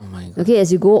you. Oh my God. Okay,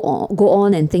 as you go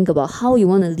on and think about how you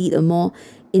want to lead a more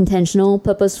intentional,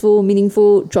 purposeful,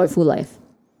 meaningful, joyful life.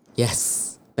 Yes.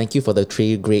 Thank you for the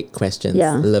 3 great questions.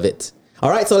 Yeah. Love it. All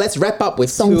right, so let's wrap up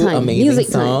with Song two time. amazing Music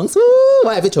time. songs. Woo,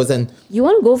 what have you chosen? You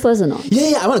want to go first or not?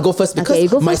 Yeah, I want to go first because Okay,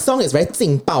 go my first. song is very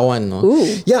劲爆 one. No? Ooh.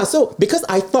 Yeah, so because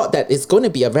I thought that it's going to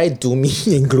be a very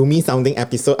doomy and gloomy sounding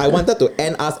episode, I wanted to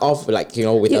end us off like,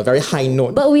 with a very high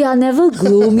note. But we are never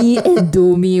gloomy and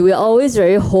doomy. We're always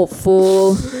very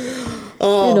hopeful.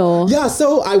 Yeah,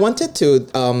 so I wanted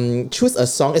to choose a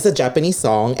song. It's a Japanese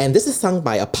song, and this is sung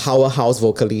by a powerhouse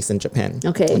vocalist in Japan.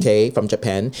 Okay. From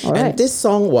Japan. All right. And this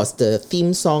song was the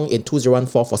theme song in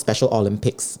 2014 for Special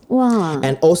Olympics. Wow.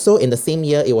 And also in the same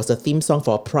year, it was a theme song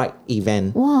for a Pride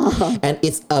event. Wow. And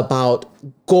it's about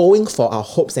going for our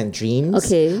hopes and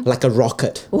dreams like a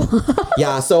rocket.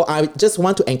 Yeah, so I just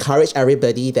want to encourage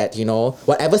everybody that,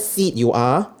 whatever seed you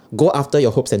are, go after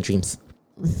your hopes and dreams.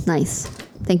 Nice.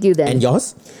 Thank you then. And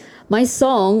yours? My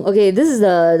song, this is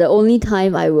the only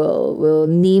time I will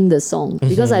name the song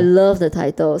because I love the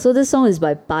title. So this song is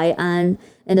by Bai An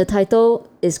and the title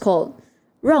is called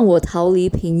让我逃离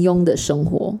平庸的生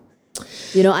活.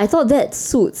 I thought that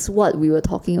suits what we were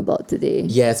talking about today.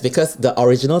 Yes, because the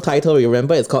original title,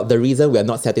 remember, it's called The Reason We Are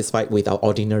Not Satisfied with Our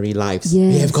Ordinary Lives.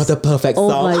 Yes. We have got the perfect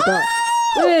song. Oh my God.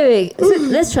 Wait. So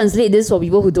let's translate this for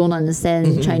people who don't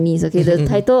understand Chinese. Okay, the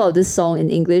title of this song in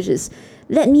English is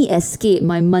Let Me Escape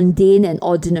My Mundane and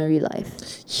Ordinary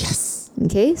Life. Yes.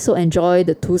 Okay, so enjoy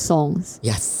the two songs.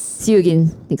 Yes. See you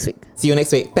again next week. See you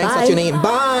next week. Thanks Bye. for tuning in.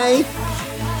 Bye.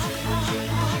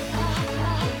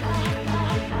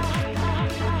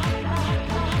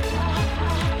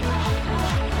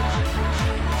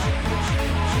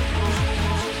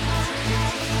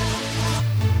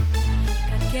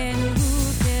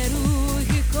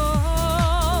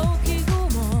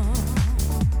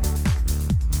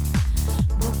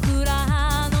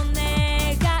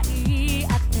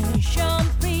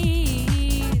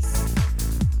 Please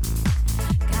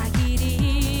限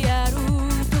りある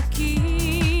時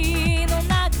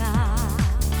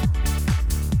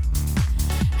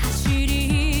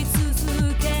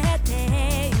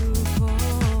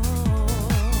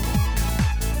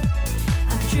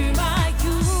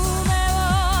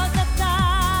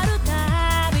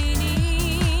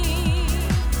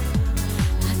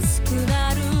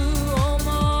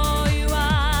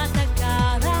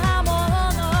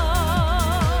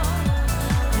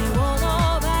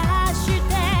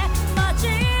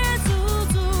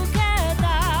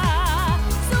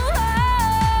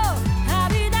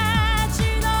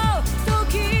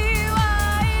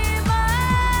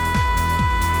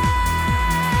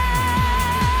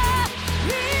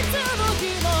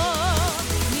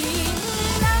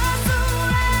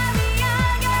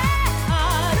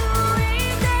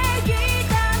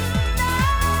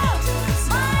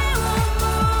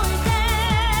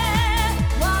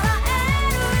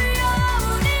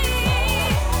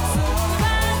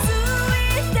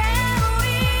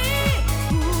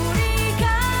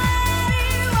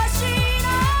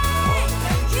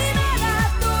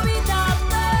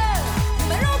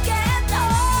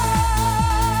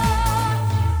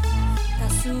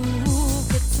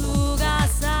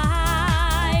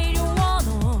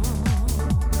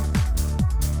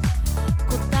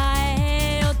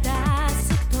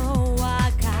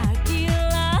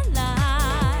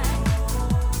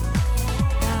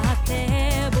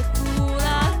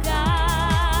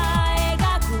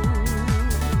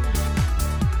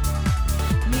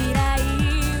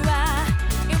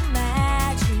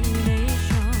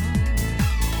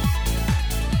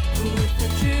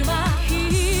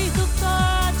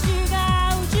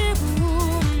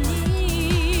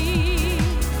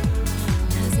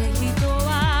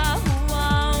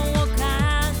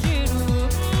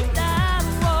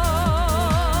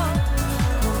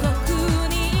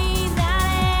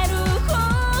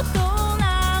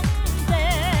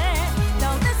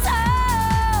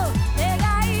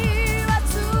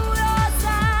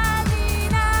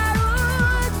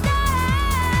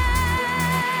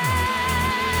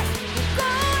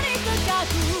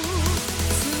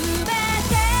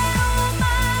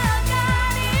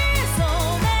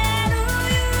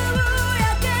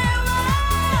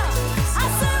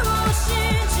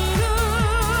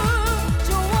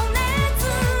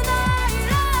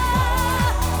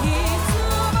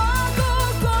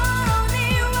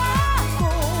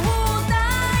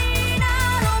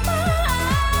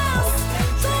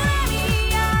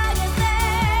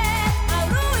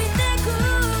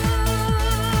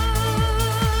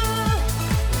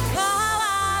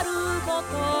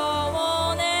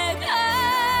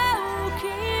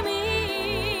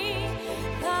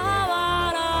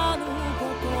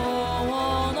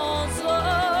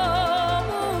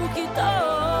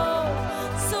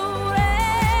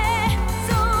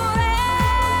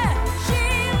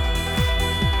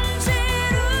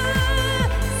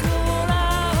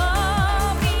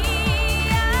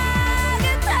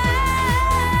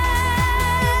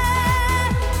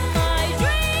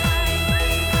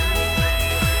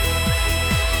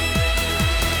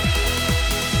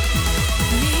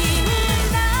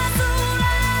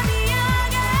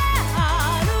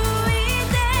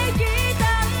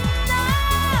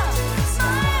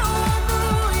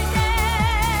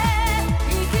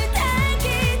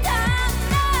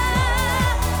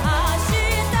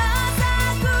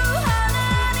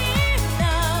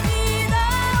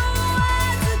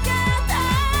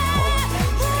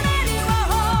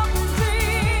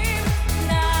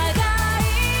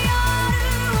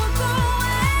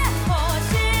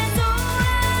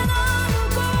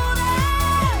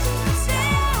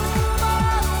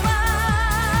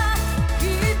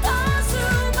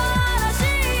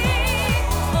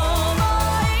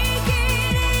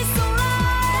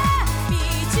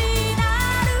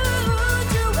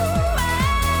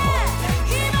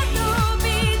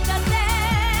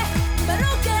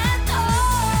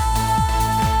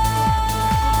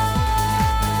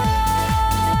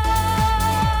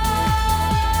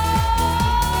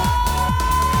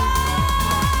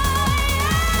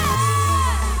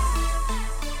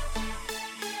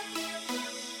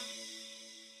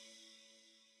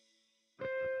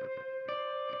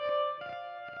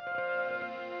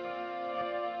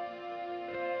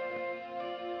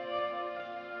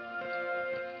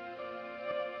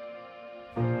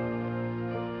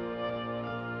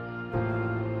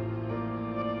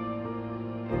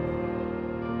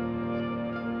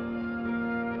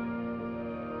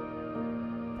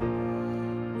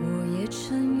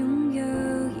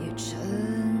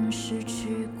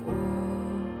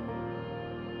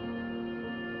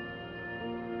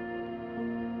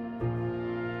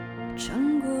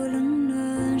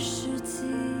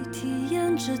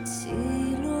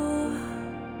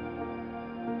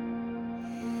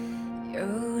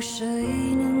有谁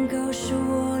能告诉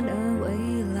我那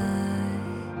未来？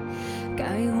该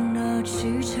往哪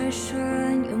去才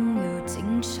算拥有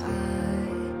精彩？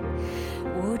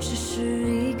我只是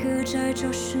一个在找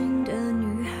寻的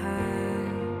女孩，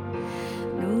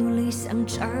努力想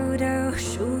找到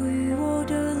属于我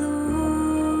的路，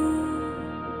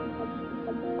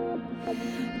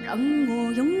让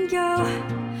我拥有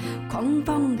狂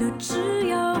放的自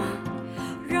由，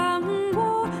让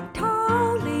我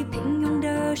逃离平庸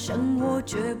的生活，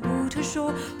绝不退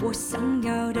缩我想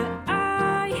要的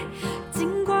爱。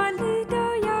尽管离得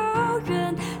遥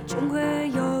远，终会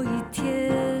有一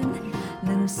天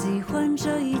能喜欢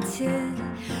这一切，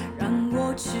让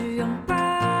我去拥抱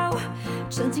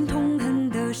曾经痛恨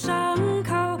的伤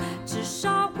口，至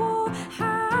少我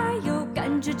还有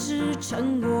感觉支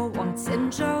撑我往前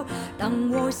走。当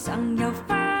我想要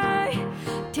飞，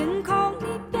天空你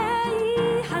别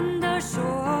遗憾地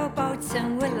说抱歉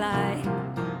未来，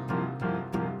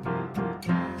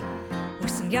我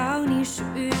想要你属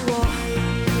于我。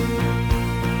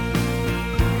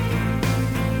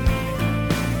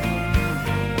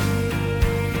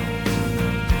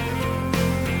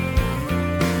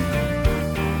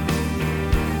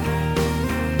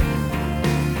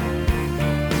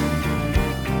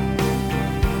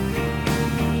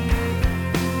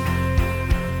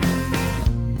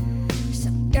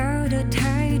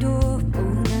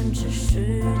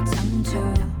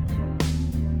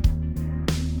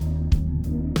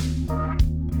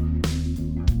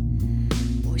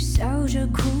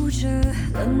哭着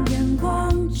冷眼望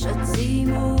着寂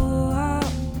寞，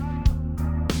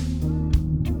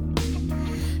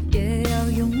也要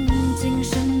用尽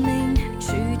生命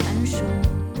去探索，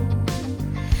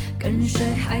跟随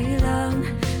海浪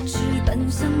去奔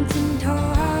向尽头，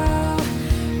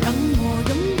让我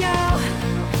拥有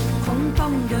狂放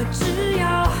的自由，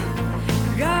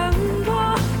让我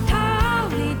逃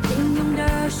离平庸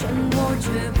的生活，绝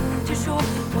不退缩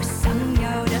我想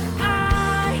要的爱。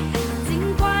尽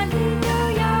管离得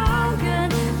遥远，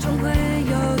终会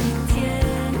有一天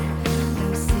能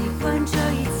喜欢这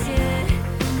一切，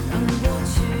让我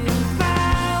去拥抱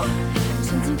曾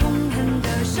经痛恨的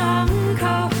伤口，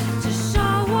至少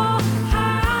我还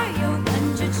有感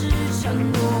觉支撑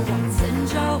我往前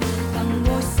走。当我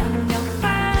想要飞，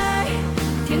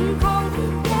天空你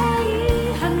别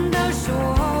遗憾地说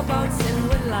抱歉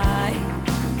未来，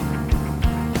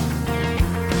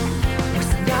我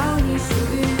想要你属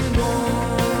于我。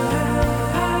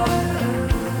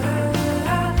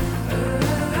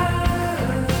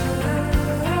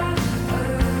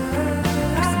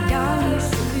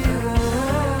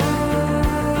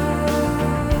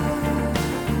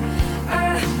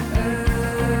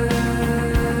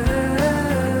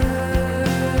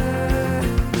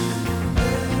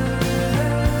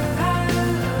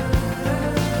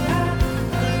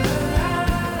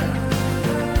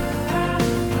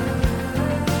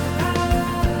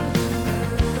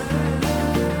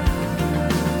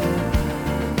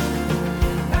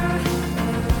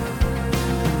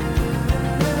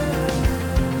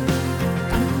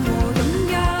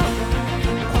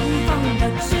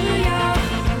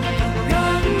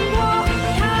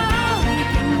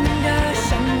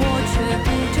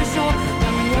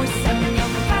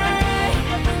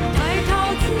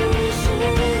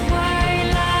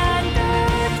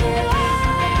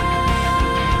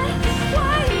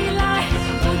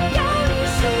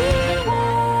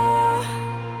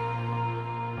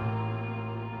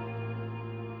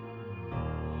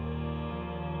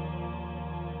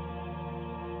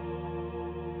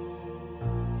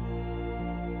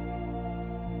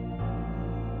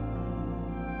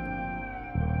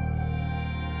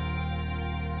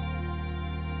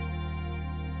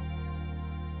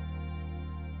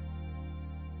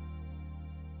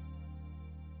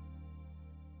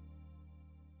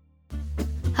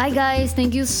Hi guys,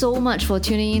 thank you so much for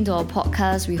tuning in to our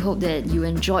podcast. We hope that you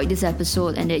enjoyed this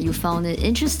episode and that you found it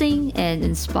interesting and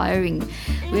inspiring.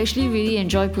 We actually really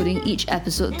enjoy putting each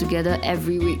episode together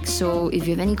every week. So if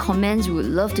you have any comments, we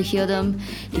would love to hear them.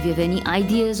 If you have any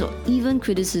ideas or even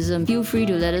criticism, feel free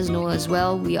to let us know as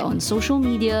well. We are on social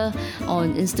media,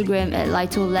 on Instagram at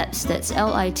Lito Labs, that's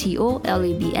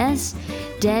LITOLABS.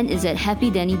 Dan is at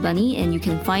Happy Danny Bunny, and you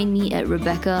can find me at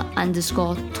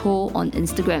Rebecca_To on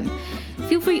Instagram.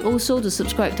 Feel free also to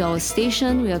subscribe to our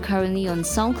station. We are currently on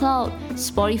SoundCloud,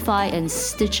 Spotify and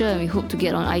Stitcher, and we hope to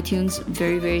get on iTunes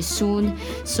very, very soon.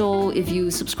 So if you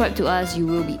subscribe to us, you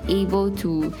will be able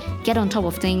to get on top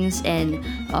of things and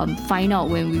find out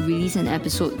when we release an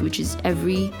episode, which is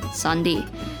every Sunday.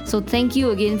 So thank you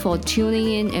again for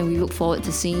tuning in, and we look forward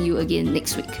to seeing you again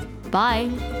next week. Bye!